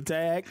on the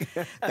tag.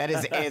 That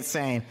is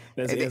insane.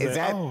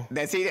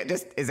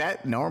 Is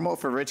that normal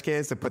for rich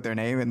kids to put their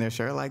name in their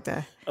shirt like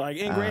that?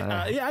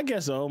 Yeah, I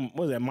guess so.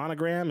 What is that,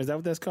 monogram? Is that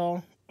what that's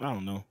called? I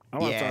don't know. I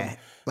want to start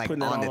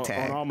putting on the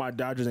tag on all my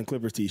Dodgers and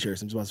Clippers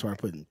t-shirts. I'm just about to start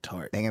putting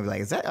Tart. They're gonna be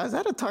like, is that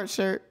a Tart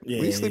shirt? Yeah,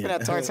 were you sleeping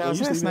at Tart's house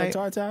last night? At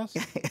Tart's house?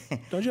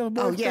 Don't you have a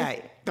boyfriend? Oh yeah.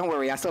 Don't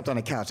worry, I slept on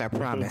the couch. I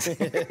promise.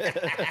 They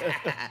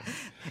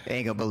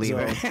ain't gonna believe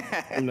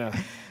it. No.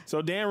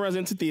 So Dan runs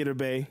into Theater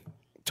Bay.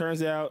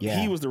 Turns out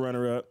he was the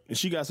runner-up, and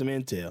she got some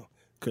intel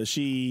because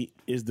she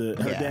is her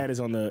dad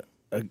is on the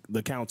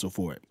council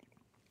for it.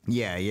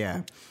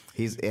 Yeah.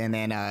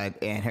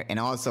 And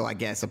also I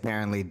guess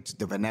apparently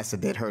the Vanessa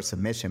did her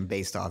submission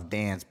based off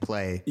Dan's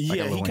play.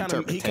 Yeah, he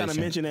kind of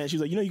mentioned that.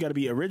 She's like, you got to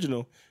be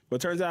original,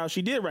 but turns out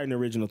she did write an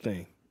original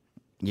thing.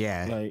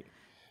 Yeah.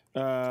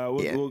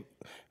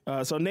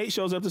 So Nate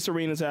shows up to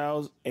Serena's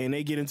house and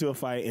they get into a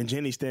fight, and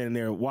Jenny's standing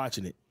there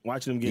watching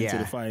them get into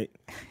the fight.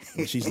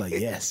 And she's like,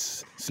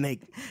 yes,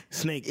 snake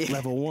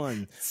level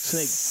 1,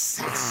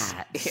 snakes.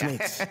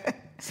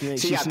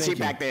 She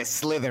back there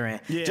slithering,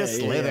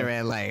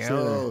 slithering.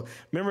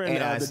 Remember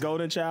in the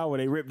Golden Child where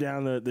they ripped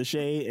down the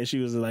shade and she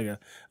was like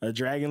a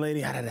dragon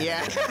lady?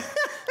 Yeah.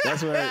 That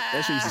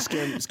shit used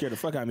to scare the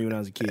fuck out of me when I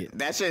was a kid.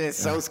 That shit is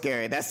so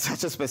scary. That's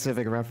such a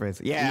specific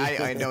reference. Yeah,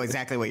 I know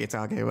exactly what you're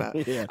talking about.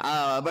 Yeah.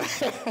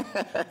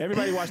 But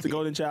everybody watch The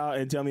Golden Child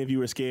and tell me if you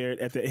were scared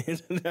at the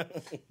end.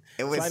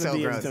 It was so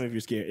gross. Tell me if you're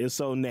scared. It's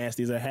so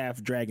nasty. It's a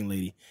half dragon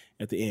lady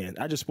at the end.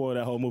 I just spoiled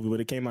that whole movie, but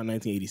it came out in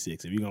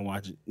 1986. If you're gonna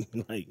watch it,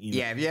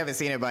 Yeah, if you haven't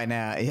seen it by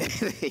now,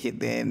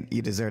 then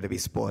you deserve to be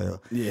spoiled.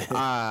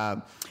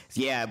 Yeah.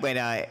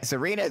 But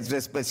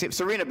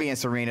Serena being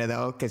Serena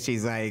though, because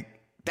she's like.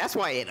 That's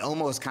why it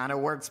almost kind of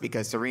works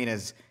because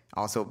Serena's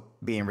also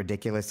being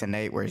ridiculous to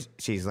Nate, where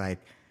she's like,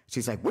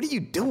 "What are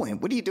you doing?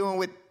 What are you doing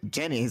with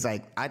Jenny?" He's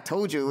like, "I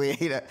told you."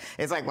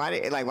 It's like,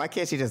 why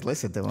can't she just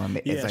listen to him?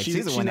 It's like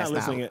she's the one that's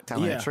not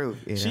telling the truth.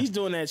 She's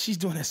doing that. She's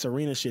doing that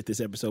Serena shit this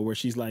episode, where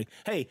she's like,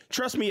 "Hey,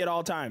 trust me at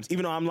all times,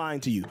 even though I'm lying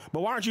to you. But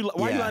why are you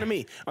lying to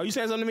me? Are you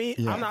saying something to me?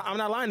 Yeah. I'm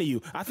not lying to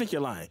you. I think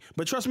you're lying,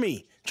 but trust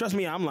me,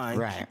 I'm lying."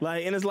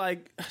 Right. And it's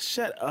like,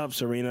 shut up,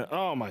 Serena.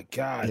 Oh my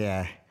God.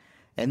 Yeah.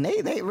 And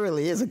Nate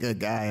really is a good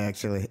guy,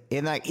 actually.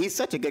 And he's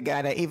such a good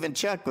guy that even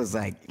Chuck was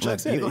like,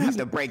 "Look, you're gonna have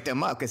to break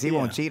them up because he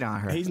won't cheat on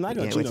her. He's not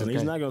gonna cheat on her.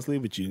 He's not gonna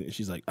sleep with you." And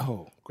she's like,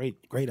 "Oh, great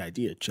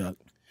idea, Chuck.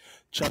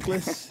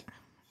 Chuckless."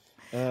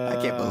 I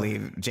can't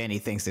believe Jenny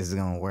thinks this is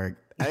gonna work.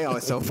 I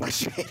was so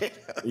frustrated.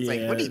 It's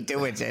like, what are you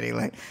doing, Jenny?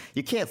 Like,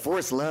 you can't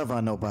force love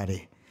on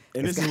nobody.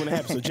 And this is when it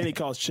happens. So Jenny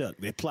calls Chuck.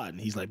 They're plotting.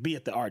 He's like, "Be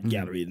at the art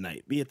gallery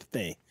tonight. Be at the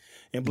thing."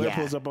 And Blair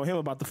pulls up on him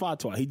about the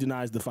fatwa. He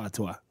denies the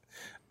fatwa.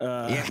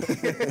 I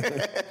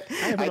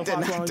did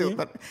not do it,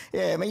 but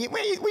yeah, man.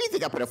 When you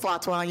think I put a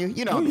fatwa on you?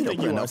 You know, you don't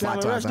put no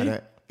fatwas on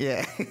it.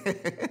 Yeah.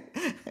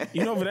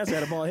 You know, Vanessa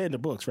had a bald head in the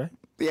books, right?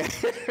 Yeah.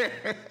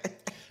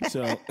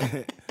 So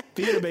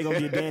Theater Bay gonna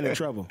get Dan in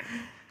trouble.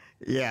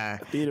 Yeah.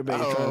 Theater Bay.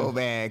 Oh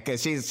man,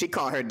 because she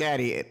called her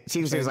daddy.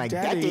 She was like,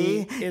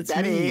 "Daddy, it's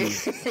me.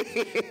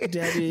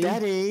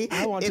 Daddy,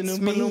 I want to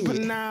know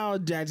now,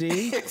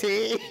 Daddy."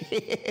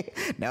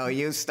 No,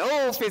 you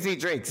stole fizzy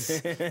drinks.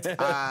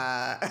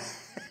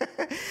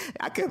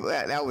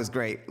 That was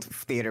great,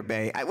 Theater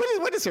Bay.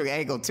 What is her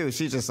angle too?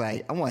 She's just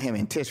like, I want him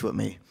in Tish with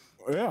me.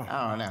 Yeah.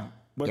 I don't know.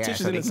 But Tish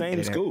is in the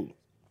same school.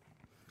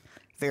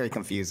 Very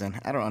confusing.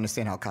 I don't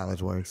understand how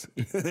college works.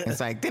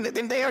 It's like,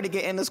 didn't they already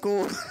get into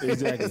school?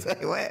 Exactly. It's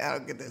like, what? I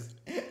don't get this.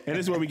 And this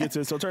is where we get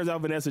to. So it turns out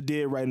Vanessa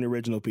did write an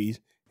original piece,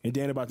 and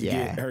Dan about to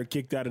get her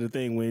kicked out of the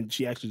thing when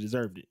she actually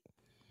deserved it.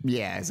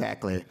 Yeah,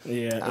 exactly.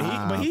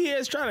 Yeah, but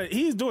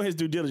he's doing his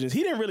due diligence.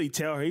 He didn't really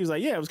tell her. He was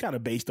like, yeah, it was kind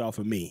of based off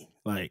of me.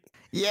 Like,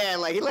 yeah,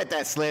 like he let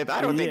that slip.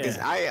 I don't think this.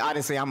 I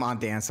honestly, I'm on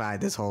Dan's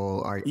side. This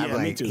whole argument. Yeah,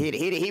 me too.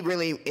 He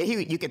really.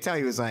 You could tell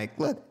he was like,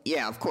 look,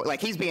 yeah, of course.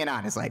 Like he's being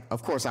honest. Like,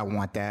 of course, I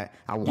want that.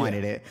 I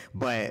wanted it,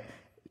 but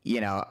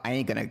I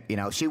ain't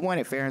gonna. She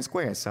wanted fair and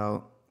square,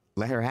 so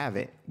let her have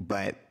it.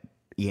 But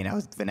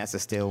Vanessa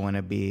still want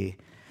to be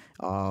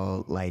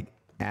all like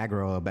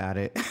aggro about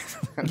it.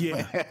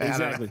 Yeah,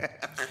 exactly.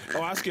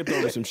 I skipped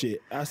over some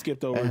shit. I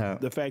skipped over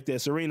the fact that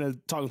Serena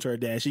talking to her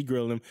dad, she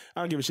grilled him.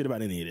 I don't give a shit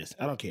about any of this.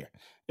 I don't care.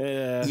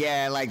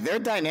 Yeah, like their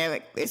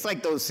dynamic, it's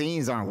like those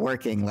scenes aren't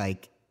working.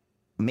 Like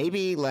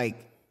maybe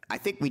like I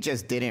think we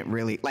just didn't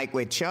really like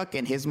with Chuck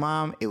and his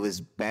mom, it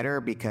was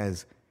better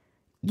because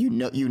you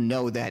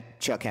know that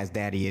Chuck has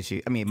mommy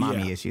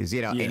issues,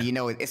 and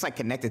it's like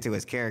connected to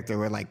his character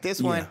where like this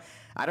one,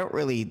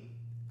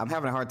 I'm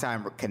having a hard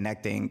time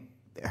connecting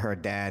her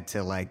dad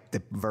to like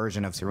the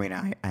version of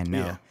Serena I know.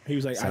 Yeah. He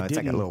was like, so it's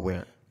like a little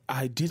weird.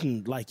 I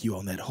didn't like you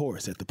on that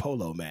horse at the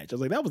polo match. I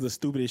was like, that was the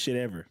stupidest shit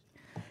ever.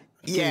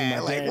 Yeah,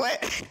 like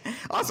what?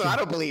 Also, I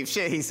don't believe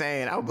shit he's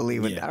saying. I don't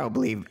believe it. I don't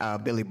believe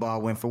Billy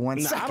Baldwin for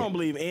one second. I don't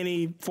believe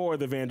any four of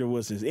the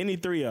Vanderwoodsons, any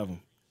three of them.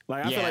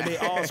 Like I feel like they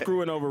all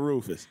screwing over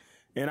Rufus.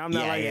 And I'm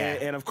not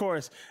and of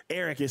course,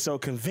 Eric is so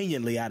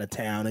conveniently out of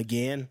town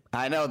again.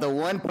 I know, the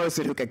one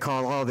person who could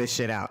call all this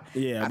shit out.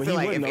 Yeah, but he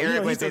wouldn't.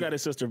 He still got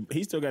his sister.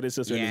 He still got his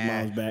sister and his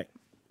mom's back.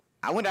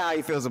 I wonder how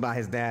he feels about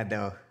his dad,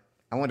 though.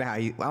 I wonder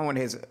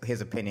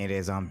his opinion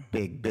is on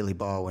Big Billy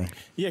Baldwin.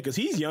 Yeah, because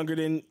he's younger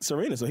than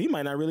Serena, so he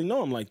might not really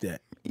know him like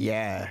that.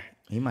 Yeah,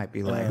 he might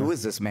be like, who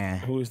is this man?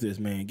 Who is this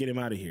man? Get him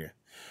out of here.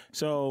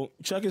 So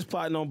Chuck is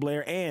plotting on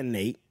Blair and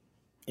Nate,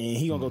 and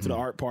he gonna go to the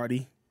art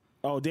party.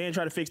 Oh, Dan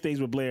tried to fix things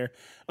with Blair.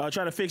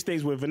 Trying to fix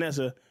things with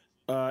Vanessa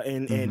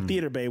and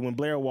Theater Bay when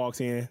Blair walks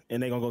in,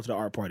 and they gonna go to the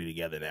art party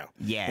together now.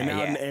 Yeah,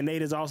 and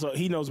Nate is also,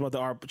 he knows about the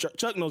art.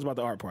 Chuck knows about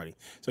the art party,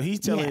 so he's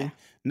telling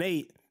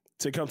Nate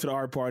to come to the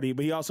art party,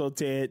 but he also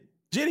said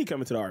Jenny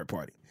coming to the art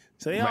party.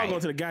 So they all go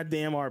to the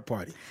goddamn art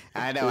party.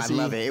 I know, I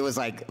love it. It was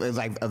like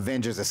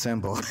Avengers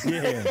Assemble.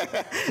 Yeah,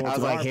 I was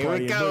like, here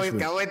we go, it's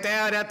going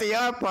down at the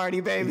art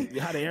party, baby.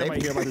 How did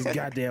everybody hear about this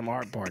goddamn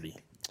art party?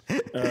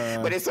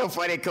 But it's so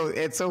funny.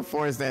 It's so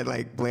forced that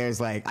like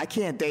Blair's like, I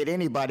can't date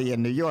anybody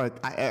in New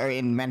York or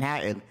in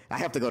Manhattan. I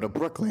have to go to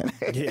Brooklyn.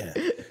 Yeah,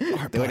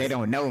 where they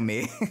don't know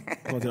me.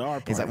 Go to the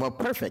art party. He's like, well,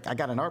 perfect. I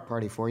got an art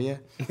party for you.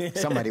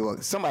 Somebody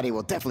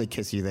will definitely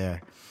kiss you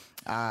there.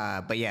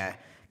 But yeah,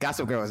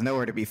 Gossip Girl was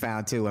nowhere to be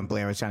found too when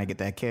Blair was trying to get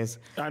that kiss.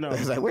 I know.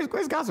 It's like,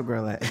 where's Gossip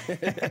Girl at?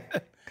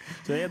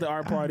 So they had the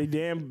art party.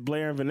 Dan,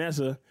 Blair, and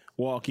Vanessa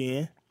walk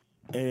in.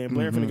 And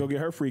Blair finna go get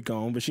her freak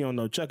on, but she don't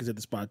know Chuck is at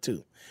the spot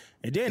too.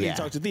 And then he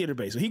talks to Theater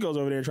Bay, so he goes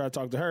over there and try to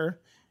talk to her,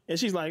 and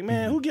she's like,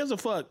 "Man, who gives a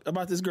fuck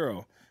about this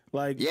girl?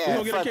 Like, we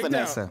gonna get her kicked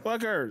Vanessa. out.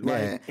 Fuck her."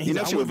 Yeah.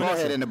 Like, she was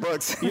baldhead in the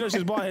books. She was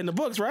baldhead in the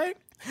books, right?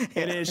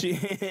 And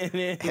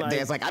then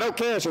Dan's like, I don't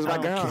care. She was my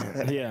girl.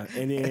 Yeah,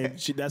 and then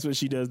that's what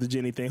she does, the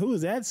Jenny thing. Who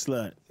is that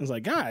slut? It's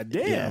like, God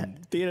damn,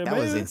 Theater Bay. That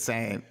was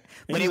insane.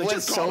 But it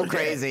was so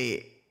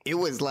crazy. It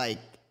was like,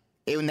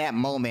 in that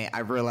moment, I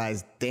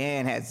realized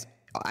Dan has.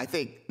 I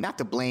think, not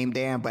to blame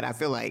Dan, but I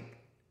feel like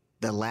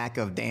the lack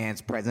of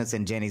Dan's presence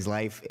in Jenny's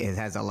life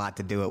has a lot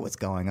to do with what's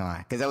going on.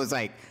 Because I was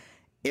like,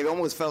 it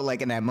almost felt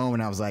like in that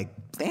moment, I was like,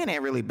 Dan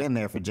ain't really been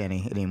there for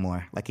Jenny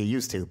anymore, like he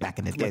used to back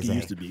in the day. Like he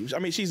used to be. I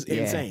mean, she's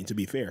insane, to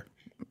be fair.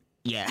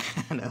 Yeah,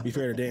 I know. Be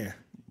fair to Dan.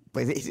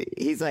 But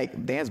he's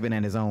like, Dan's been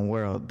in his own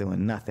world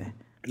doing nothing.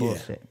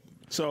 Bullshit.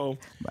 Yeah. So,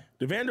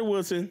 the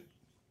Vanderwoodson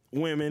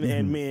women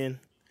and men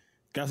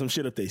got some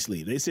shit up their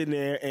sleeve. They sitting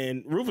there,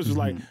 and Rufus was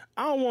like,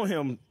 I don't want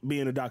him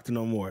being a doctor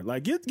no more.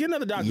 Like, get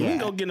another doctor. We can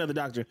go get another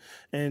doctor.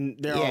 And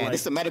they're all like,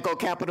 it's the medical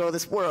capital of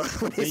this world.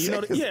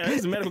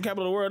 It's the medical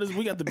capital of the world.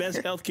 We got the best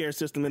healthcare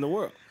system in the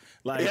world.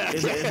 Like,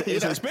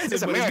 it's expensive,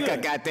 it's but America,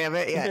 it's good.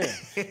 goddammit. Yeah.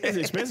 It's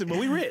expensive, but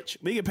we rich.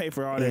 We can pay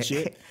for all that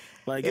shit.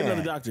 Like, get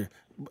another doctor.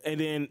 And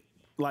then,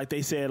 like,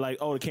 they said, like,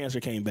 oh, the cancer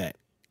came back.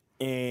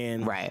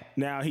 And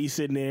now he's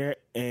sitting there,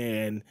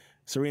 and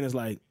Serena's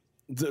like,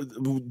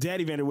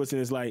 Daddy Vanderwoodson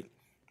is like,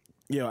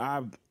 yo,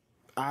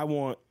 I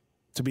want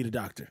to be the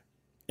doctor.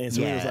 And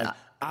Serena was like,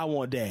 I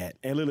want Dad.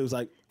 And Lily was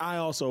like, I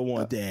also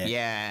want Dad.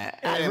 Yeah,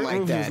 I didn't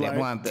like that. Like, I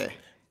want that.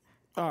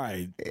 All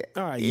right,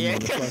 you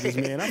motherfuckers,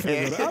 man. I'm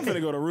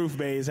finna go to Ruth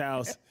Bay's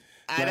house.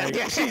 I'm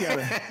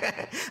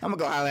gonna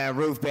go holler at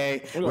Ruth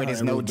Bay where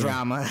there's no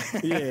drama.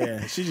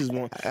 Yeah, she just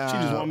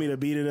want me to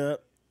beat it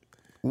up.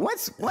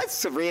 Once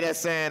Serena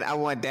said, I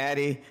want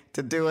Daddy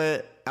to do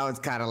it, I was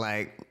kind of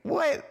like,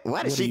 what?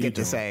 What does she get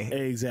to say?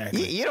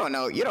 Exactly. You don't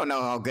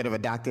know how good of a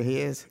doctor he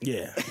is.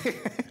 Yeah.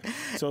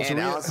 So and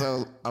Serena,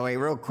 also,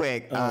 real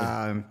quick,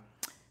 I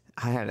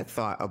had a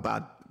thought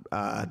about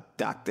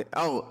Doctor.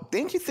 Oh,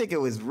 didn't you think it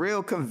was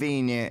real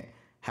convenient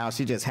how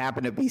she just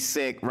happened to be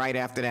sick right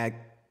after that?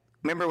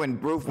 Remember when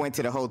Ruth went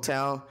to the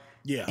hotel?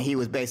 Yeah. And he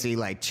was basically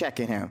like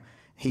checking him.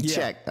 He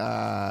checked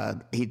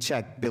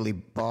Billy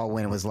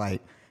Baldwin and was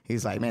like,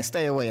 He's like, man,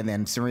 stay away. And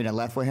then Serena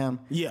left with him.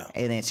 Yeah.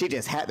 And then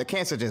the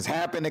cancer just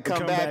happened to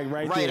come back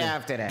right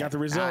after that. Got the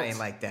results. I ain't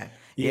like that.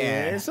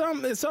 Yeah. It's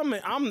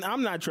something.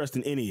 I'm not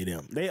trusting any of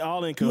them. They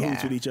all in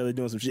cahoots with each other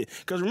doing some shit.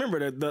 Because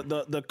remember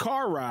the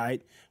car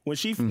ride when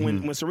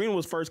when Serena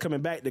was first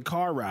coming back, the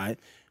car ride.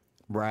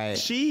 Right.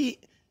 She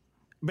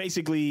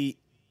basically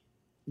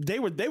they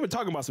were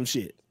talking about some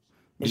shit.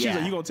 And she's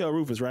like, you gonna tell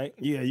Rufus, right?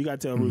 Yeah, you gotta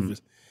tell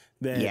Rufus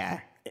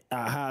that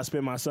how I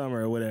spend my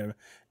summer or whatever.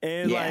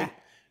 And like,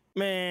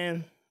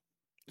 man,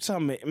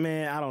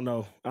 I don't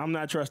know. I'm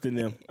not trusting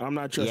them. I'm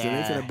not trusting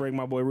them. They're gonna break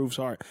my boy Rufus'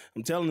 heart.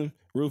 I'm telling him,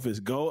 Rufus,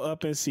 go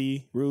up and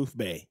see Ruth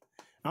Bay.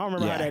 I don't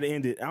remember how that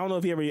ended. I don't know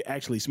if he ever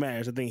actually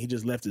smashed. I think he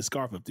just left his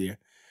scarf up there.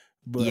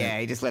 But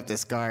he just left his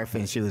scarf,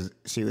 and she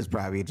was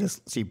probably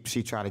just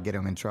she tried to get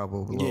him in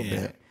trouble a little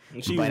bit.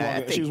 She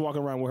was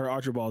walking around with her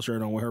Archibald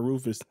shirt on with her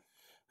Rufus.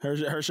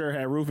 Her shirt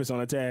had Rufus on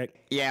the tag.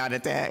 Yeah, on the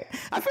tag.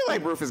 I feel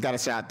like Rufus got a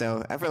shot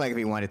though. I feel like if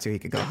he wanted to, he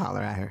could go holler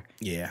at her.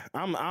 Yeah,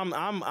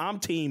 I'm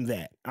team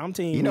that. I'm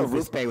team. You know,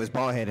 Ruth Bay was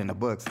baldhead in the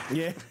books.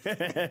 Yeah.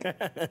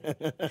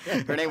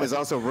 Her name was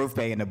also Ruth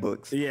Bay in the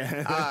books.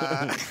 Yeah.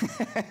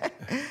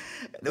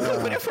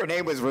 What if her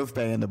name was Ruth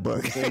Bay in the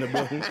book?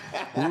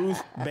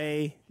 Ruth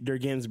Bader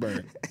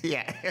Ginsburg.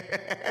 Yeah.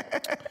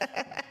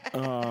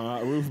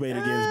 Ruth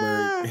Bader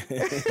Ginsburg.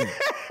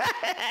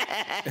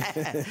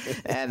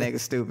 That nigga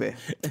stupid.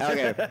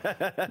 Okay.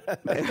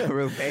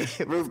 Ruth Bay.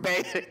 Ruth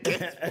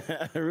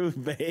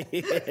Bay.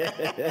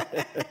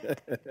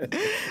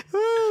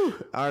 Woo.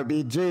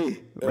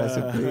 RBG. Rest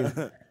in peace.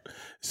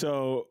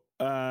 So,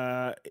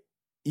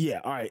 yeah.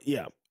 All right.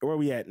 Yeah. Where are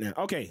we at now?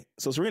 Okay.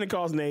 So Serena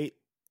calls Nate.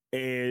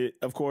 And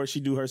of course,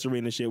 she do her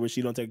Serena shit where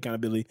she don't take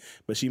accountability,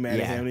 but she mad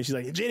at him. And she's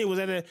like, Jenny was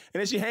at it. And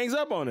then she hangs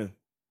up on him.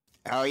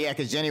 Oh, yeah,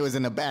 because Jenny was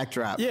in the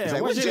backdrop. Yeah. He's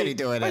like, what's Jenny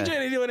doing there? What's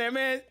Jenny doing there,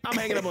 man? I'm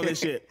hanging up on this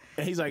shit.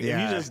 And he's like, if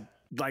you just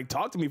like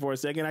talk to me for a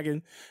second, I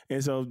can.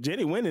 And so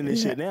Jenny winning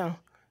this shit now.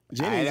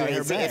 Jenny's in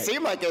her bag. It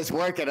seemed like it's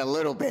working a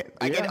little bit.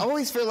 I can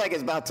always feel like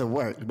it's about to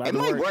work. It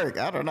might work.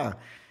 I don't know.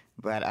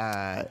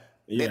 But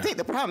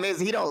the problem is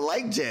he don't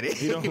like Jenny.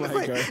 He don't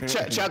like her.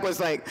 Chuck was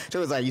like,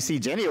 you see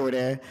Jenny over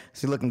there?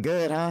 She looking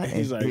good, huh? And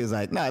he was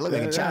like, no, I look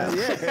like a child.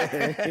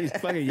 Yeah, he's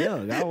fucking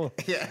young. I'm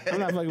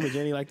not fucking with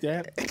Jenny like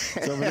that.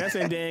 So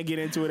Vanessa and Dan get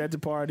into it at the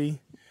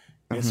party,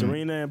 and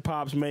Serena and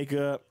Pops make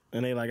up,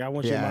 and they like, I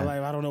want you in my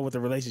life. I don't know what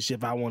the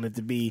relationship I want it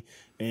to be,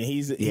 and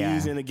he's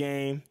in the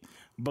game.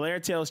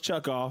 Blair tells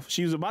Chuck off.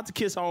 She was about to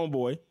kiss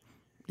homeboy.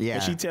 Yeah,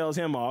 and she tells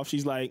him off.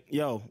 She's like,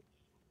 yo,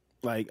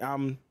 like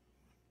I'm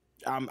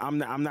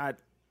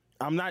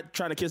not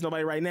trying to kiss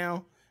nobody right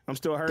now. I'm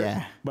still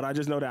hurt, but I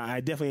just know that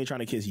I definitely ain't trying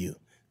to kiss you.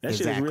 That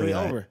shit is really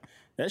over.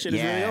 That shit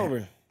is really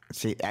over.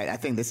 I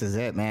think this is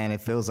it, man.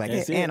 It feels like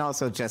it. And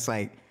also just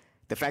like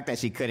the fact that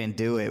she couldn't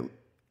do it.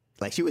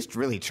 Like she was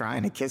really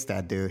trying to kiss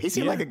that dude. He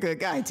seemed like a good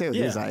guy too.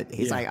 Yeah.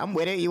 He's like, I'm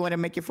with it. You want to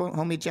make your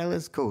homie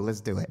jealous? Cool,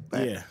 let's do it.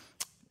 But it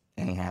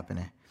ain't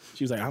happening.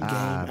 She was like, I'm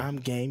game. I'm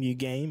game. You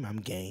game? I'm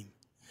game.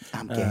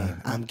 I'm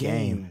game. I'm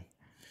game.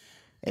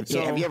 Have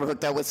you ever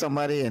hooked up with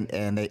somebody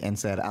and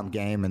said I'm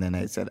game, and then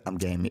they said I'm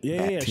game?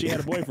 Yeah. She had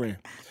a boyfriend.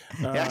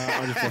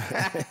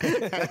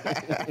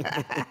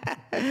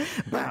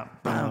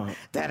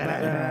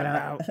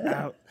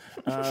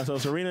 So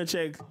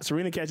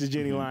Serena catches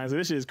Jenny lines. So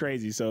this shit is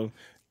crazy. So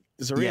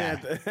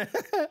Serena.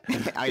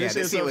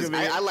 This scene was.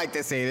 I like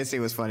this scene. This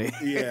scene was funny.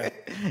 Yeah.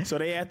 So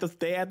they at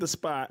the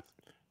spot,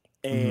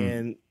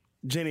 and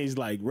Jenny's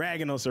like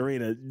ragging on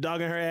Serena,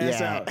 dogging her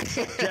ass out,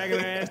 dragging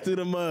her ass through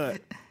the mud.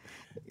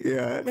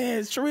 Yeah,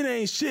 man, Serena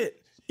ain't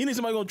shit. You need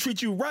somebody gonna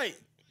treat you right.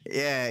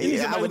 Yeah.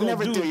 I would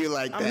never do you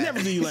like that. I would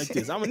never do you like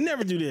this. I would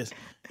never do this.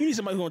 You need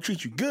somebody who's gonna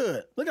treat you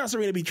good. Look how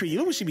Serena be treating you.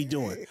 Look what she be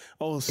doing.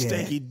 Oh,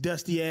 stanky,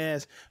 dusty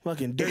ass,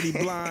 fucking dirty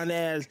blonde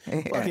ass,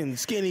 fucking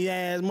skinny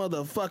ass,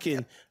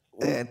 motherfucking.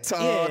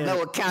 Tall,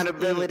 no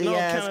accountability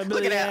ass.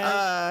 Look at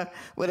that,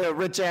 with a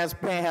rich ass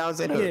penthouse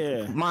and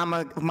her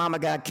mama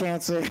got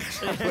cancer.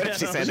 What if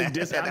she said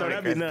that? I know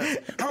that'd be nuts.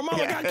 Her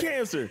mama got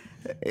cancer.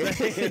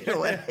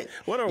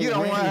 What a you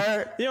don't want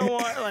her. You don't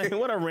want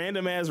what a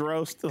random ass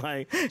roast.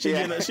 Like she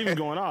was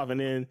going off,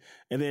 and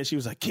then she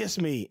was like, "Kiss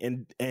me,"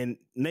 and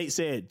Nate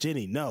said,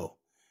 "Jenny, no."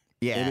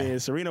 Yeah. And then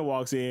Serena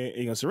walks in and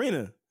he goes,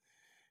 "Serena,"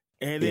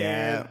 and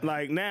then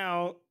like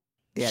now.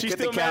 Yeah, she's put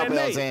still the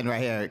cowbells in right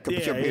here.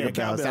 Digital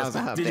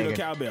cowbell. Digital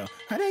cowbell.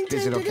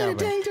 Digital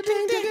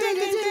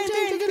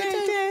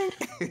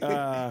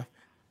cowbell.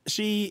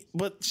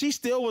 She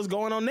still was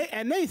going on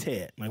at Nate's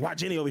head. Like, why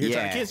Jenny over here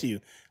trying to kiss you?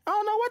 I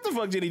don't know what the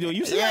fuck Jenny doing.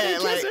 You see how you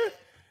kiss her?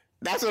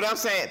 That's what I'm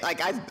saying. Like,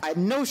 I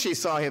know she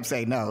saw him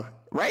say no,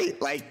 right?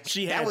 Like,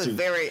 it was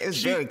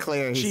very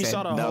clear. She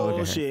saw the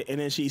whole shit, and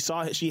then she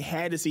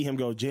had to see him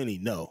go, Jenny,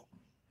 no.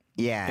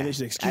 Yeah. And then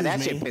she's excuse me.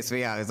 That shit pissed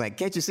me off. It's like,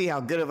 can't you see how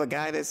good of a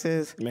guy this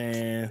is?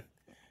 Man,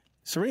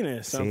 Serena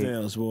is something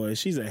else, boy.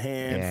 She's a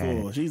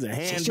handful. She's a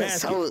hand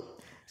basket.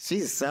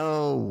 She's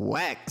so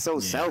whack, so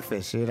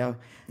selfish, you know.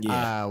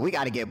 Yeah. We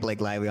got to get Blake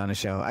Lively on the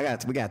show.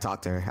 We got to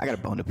talk to her. I got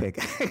a bone to pick.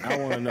 I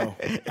want to know.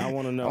 I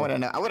want to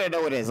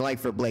know what it's like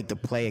for Blake to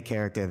play a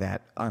character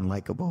that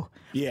unlikable.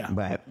 Yeah.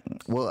 But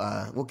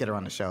we'll get her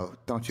on the show.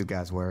 Don't you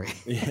guys worry.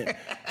 Yeah.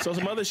 So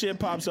some other shit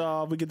pops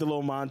off. We get the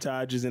little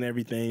montages and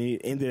everything.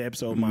 End of the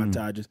episode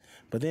montages.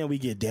 But then we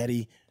get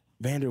Daddy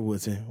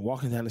Vanderwoodson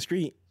walking down the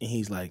street, and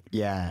he's like,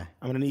 "Yeah,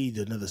 I'm gonna need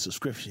another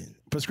prescription.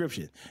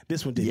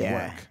 This one didn't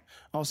work.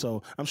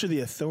 Also, I'm sure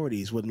the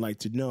authorities wouldn't like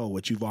to know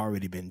what you've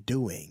already been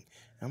doing."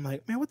 I'm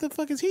like, man, what the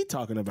fuck is he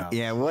talking about?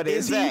 Yeah, what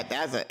is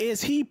that?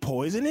 Is he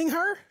poisoning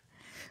her?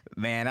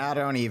 Man, I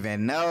don't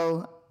even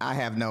know. I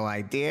have no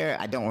idea.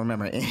 I don't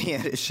remember any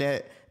of this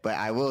shit. But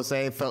I will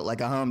say it felt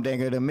like a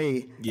humdinger to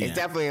me. Yeah. It's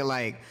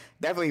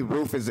definitely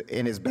Roof is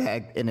in his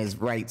bag, in his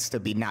rights to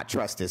not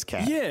trust this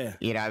cat. Yeah.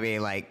 You know what I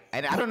mean?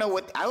 And I don't know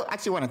I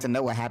actually wanted to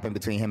know what happened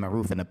between him and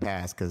Roof in the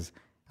past, because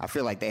I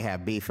feel like they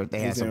have beef or they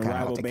had some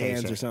kind of altercation.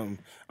 Bands or something.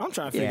 I'm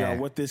trying to figure out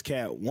what this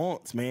cat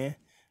wants, man.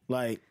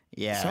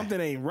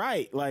 Something ain't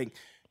right. Like,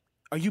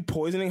 are you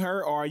poisoning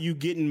her, or are you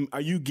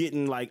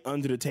getting like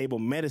under the table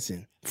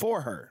medicine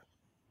for her?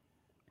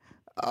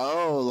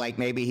 Oh, like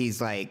maybe he's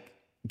like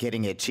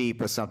getting it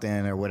cheap or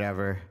something or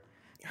whatever.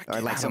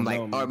 Or like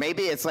or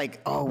maybe it's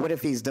like, oh, what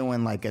if he's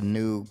doing like a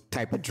new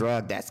type of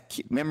drug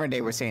remember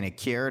they were saying it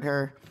cured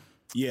her?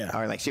 Yeah.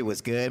 Or like she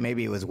was good.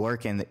 Maybe it was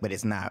working, but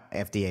it's not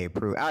FDA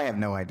approved. I have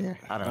no idea.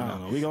 I don't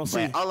know. We gonna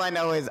see. But all I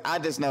know is I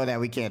just know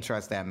that we can't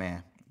trust that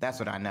man. That's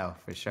what I know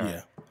for sure.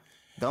 Yeah.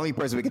 The only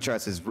person we can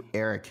trust is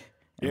Eric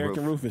and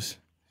Rufus.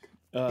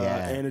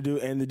 And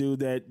the dude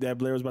that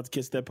Blair was about to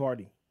kiss at that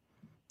party.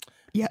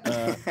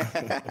 Yeah.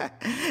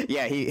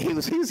 Yeah,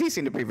 he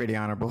seemed to be pretty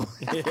honorable.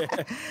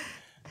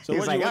 So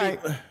what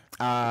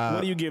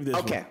do you give this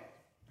one? Okay.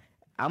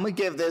 I'm going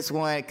to give this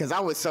one because I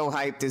was so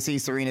hyped to see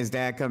Serena's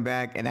dad come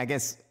back. And I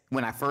guess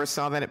when I first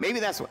saw that,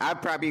 maybe I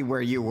probably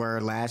where you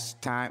were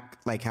last time,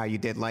 like how you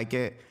did like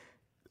it.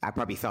 I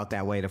probably felt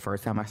that way the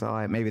first time I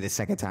saw it. Maybe the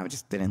second time it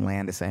just didn't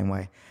land the same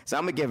way. So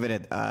I'm going to give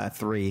it a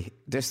 3.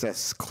 Just a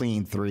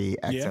clean 3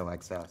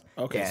 XOXO.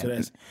 Okay, yeah. So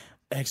that's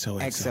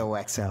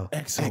XOXO.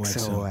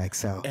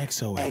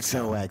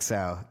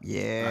 XOXO.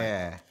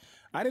 Yeah. Right.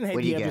 I didn't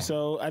hate the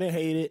episode. I didn't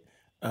hate it.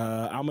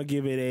 I'm gonna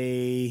give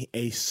it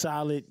a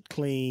solid,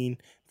 clean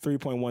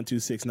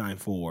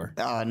 3.12694.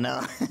 Oh no!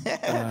 All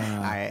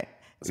right,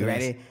 you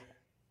ready?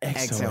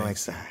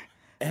 XOXO.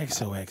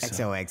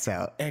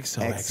 XOXO.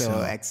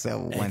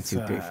 1,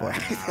 2, 3, 4.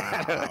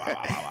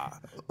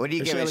 What do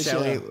you give it,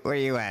 Shelly? Where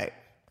you at?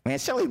 Man,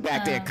 Shelly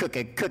back there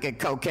cooking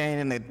cocaine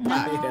in the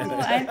pot. No,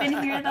 I've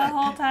been here the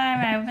whole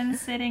time. I've been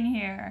sitting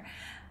here.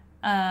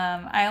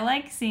 I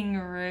like seeing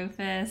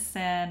Rufus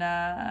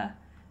and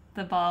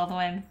the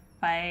Baldwin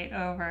fight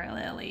over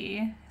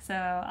Lily. So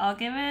I'll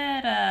give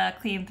it a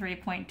clean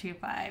 3.25.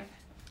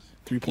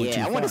 3.25.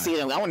 Yeah, I want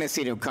to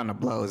see them come to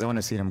blows. I want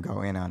to see them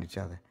go in on each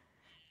other.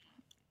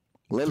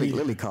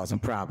 Lily causing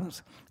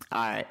problems.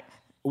 All right.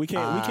 We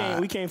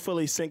can't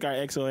fully sync our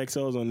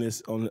XOXOs on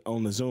this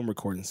on the Zoom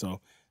recording,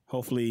 so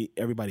hopefully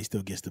everybody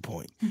still gets the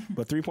point.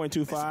 But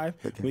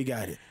 3.25, we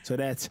got it. So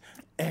that's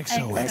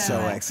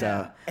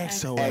XOXO.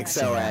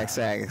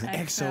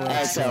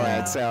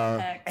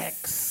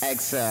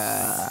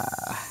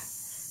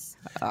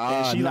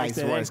 And she likes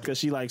that X because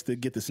she likes to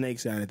get the snake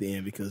sound at the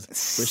end because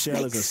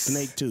Rochelle is a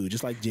snake too,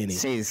 just like Jenny.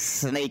 She's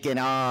snaking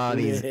all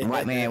these.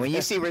 What, man? When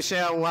you see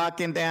Rochelle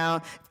walking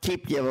down,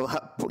 keep your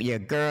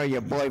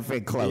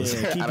boyfriend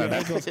close.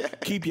 Yeah,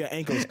 keep your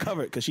ankles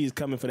covered because she's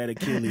coming for that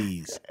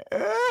Achilles. All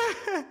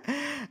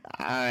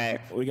right.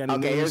 We got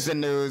news? Here's the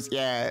news.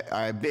 Yeah, all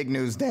right, big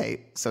news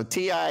day. So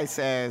T.I.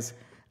 says,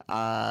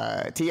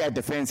 T.I.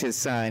 defends his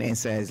son and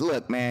says,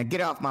 look, man, get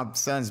off my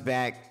son's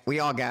back. We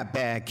all got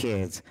bad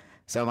kids.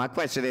 So my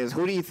question is,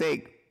 who do you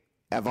think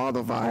of all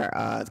of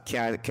our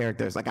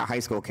characters, like our high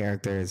school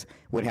characters,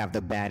 would have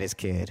the baddest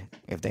kid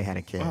if they had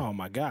a kid? Oh,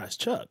 my gosh,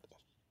 Chuck.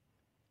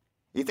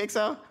 You think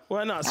so?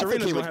 Well, no,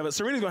 Serena's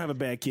gonna have a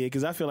bad kid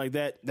because I feel like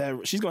that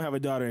she's gonna have a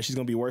daughter and she's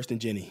gonna be worse than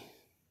Jenny.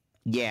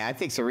 Yeah, I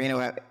think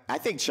I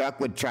think Chuck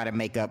would try to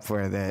make up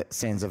for the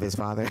sins of his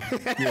father.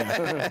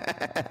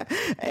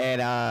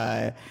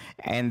 Yeah.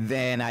 and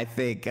then I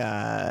think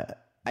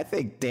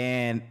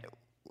Dan,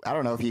 I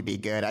don't know if he'd be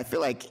good. I feel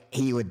like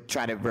he would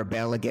try to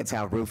rebel against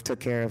how Ruth took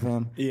care of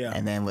him. Yeah.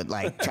 And then would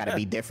try to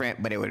be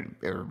different, but it would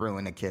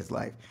ruin the kid's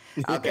life.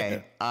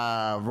 Okay.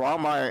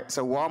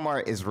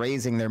 Walmart is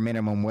raising their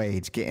minimum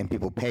wage, getting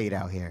people paid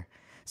out here.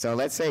 So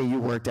let's say you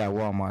worked at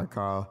Walmart,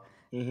 Carl,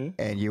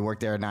 and you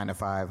worked there 9 to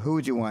 5. Who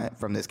would you want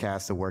from this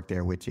cast to work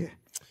there with you?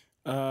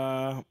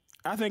 I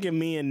think if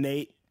me and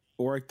Nate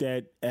worked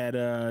at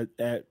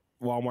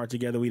Walmart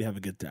together, we'd have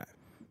a good time.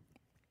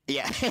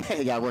 Yeah,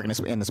 you got to work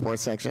in the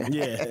sports section.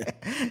 Yeah.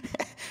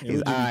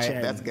 All right,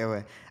 that's a good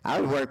one.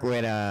 I would work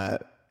with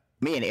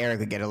me and Eric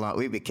would get along.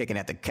 We'd be kicking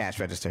at the cash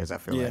registers, I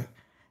feel like.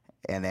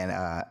 And then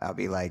I'll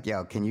be like,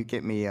 yo, can you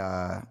get me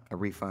a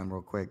refund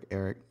real quick,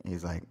 Eric?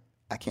 He's like,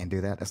 I can't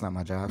do that. That's not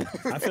my job.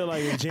 I feel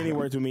like if Jenny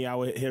worked with me, I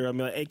would hit her up and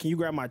be like, hey, can you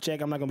grab my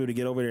check? I'm not going to be able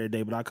to get over there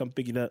today, but I'll come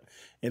pick it up.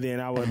 And then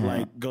I would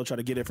like go try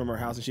to get it from her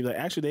house. And she'd be like,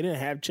 actually, they didn't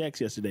have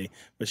checks yesterday,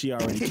 but she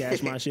already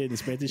cashed my shit and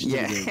spent it. She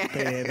didn't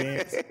pay in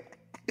advance.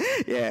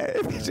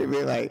 Yeah, she'd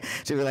be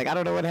like, I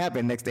don't know what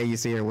happened. Next day you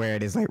see her wear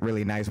this like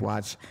really nice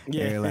watch.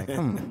 Yeah. And you're like,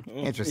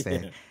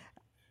 interesting. Yeah.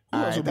 Who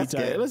else would be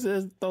tight? Let's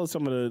throw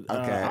some of the.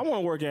 Okay. I want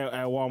to work at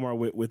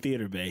Walmart with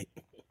Theater Bay.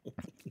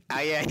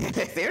 Yeah,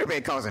 Theater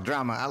Bay causing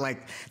drama. I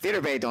like Theater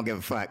Bay. Don't give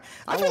a fuck.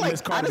 I feel want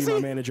Miss Carter to be my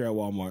manager at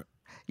Walmart.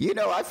 You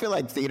know, I feel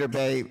like Theater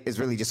Bay is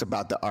really just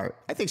about the art.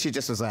 I think she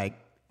just was like,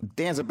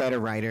 Dan's a better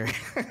writer.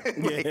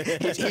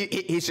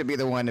 He should be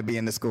the one to be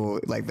in the school.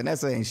 Like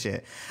Vanessa ain't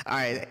shit. All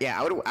right,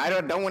 yeah, I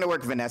don't want to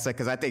work Vanessa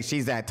because I think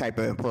she's that type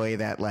of employee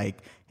that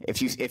like if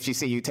she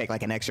see you take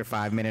like an extra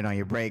 5 minutes on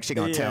your break, she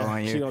gonna tell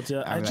on you. She gonna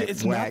tell. Like,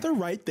 it's not the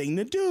right thing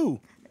to do.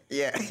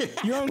 Yeah,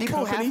 you're on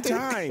People company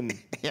time.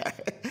 Yeah,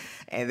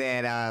 and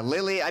then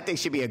Lily, I think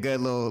she'd be a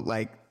good little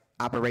like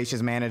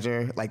operations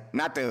manager, like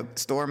not the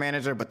store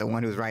manager, but the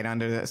one who's right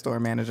under the store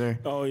manager.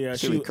 Oh yeah,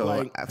 she'd be cool.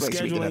 Like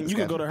scheduling. You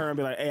could go to her and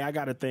be like, "Hey, I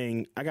got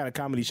a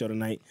comedy show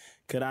tonight.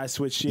 Could I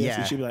switch shifts?" Yeah.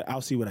 And she'd be like,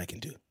 "I'll see what I can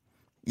do."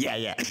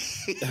 Yeah.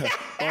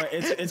 Or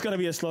it's gonna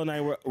be a slow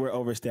night. We're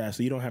overstaffed,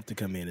 so you don't have to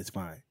come in. It's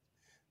fine.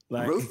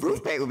 Like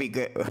Roof Bay would be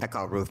good. I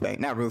call it Roof Bay,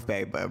 not Roof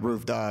Bay, but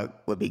Roof Dog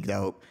would be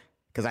dope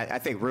because I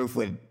think Roof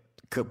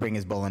could bring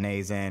his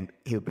bolognese in.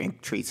 He would bring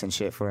treats and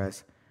shit for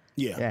us.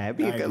 Yeah, it'd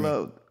be a good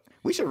little.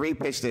 We should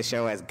repitch this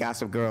show as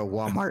Gossip Girl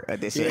Walmart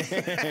edition.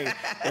 Yeah.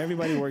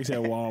 Everybody works at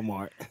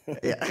Walmart.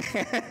 Yeah.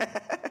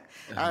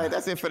 All right,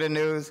 that's it for the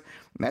news.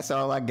 That's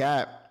all I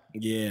got.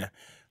 Yeah.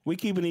 We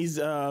keeping these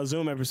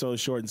Zoom episodes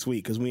short and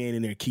sweet because we ain't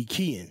in there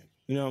keying.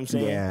 You know what I'm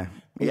saying? Yeah.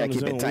 We gotta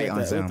keep it tight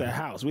on Zoom.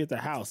 We at the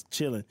house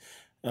chilling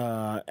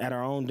at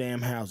our own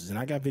damn houses, and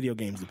I got video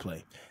games to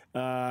play.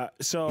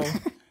 So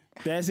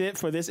that's it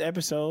for this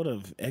episode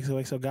of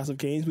XOXO Gossip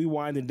Kings. We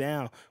winding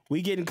down.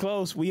 We getting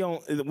close. We on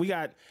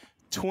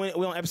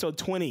episode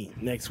 20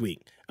 next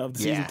week of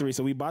season 3.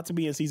 So we about to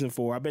be in season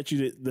 4. I bet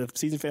you the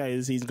season finale of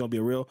the season is gonna be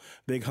a real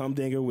big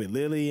humdinger with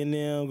Lily and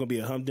them. Gonna be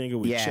a humdinger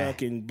with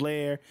Chuck and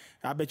Blair.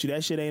 I bet you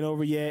that shit ain't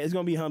over yet. It's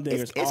gonna be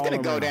humdingers. It's gonna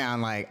go around.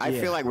 down. Like I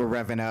feel like we're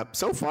revving up.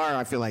 So far,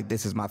 I feel like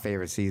this is my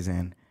favorite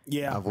season.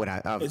 Yeah, of what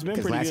it's been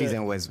because pretty last good.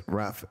 season was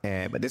rough,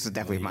 but this is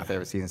definitely my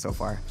favorite season so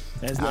far.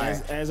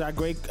 As our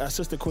great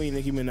sister Queen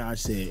Nicki Minaj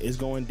said, it's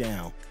going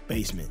down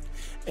basement,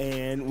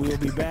 and we'll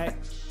be back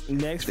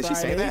next Friday. Did she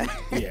say that?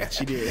 Yeah,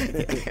 she did.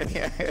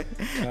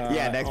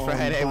 Next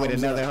Friday with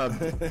another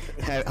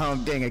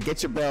humdinger.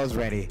 Get your bells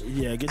ready.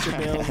 Yeah, get your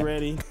bells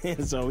ready.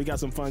 So we got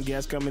some fun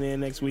guests coming in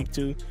next week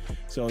too.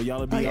 So y'all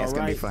will be all right. It's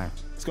gonna be fun.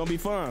 It's gonna be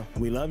fun.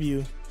 We love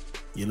you.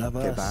 You love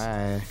us.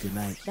 Goodbye. Good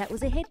night. That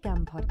was a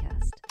HeadGum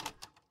podcast.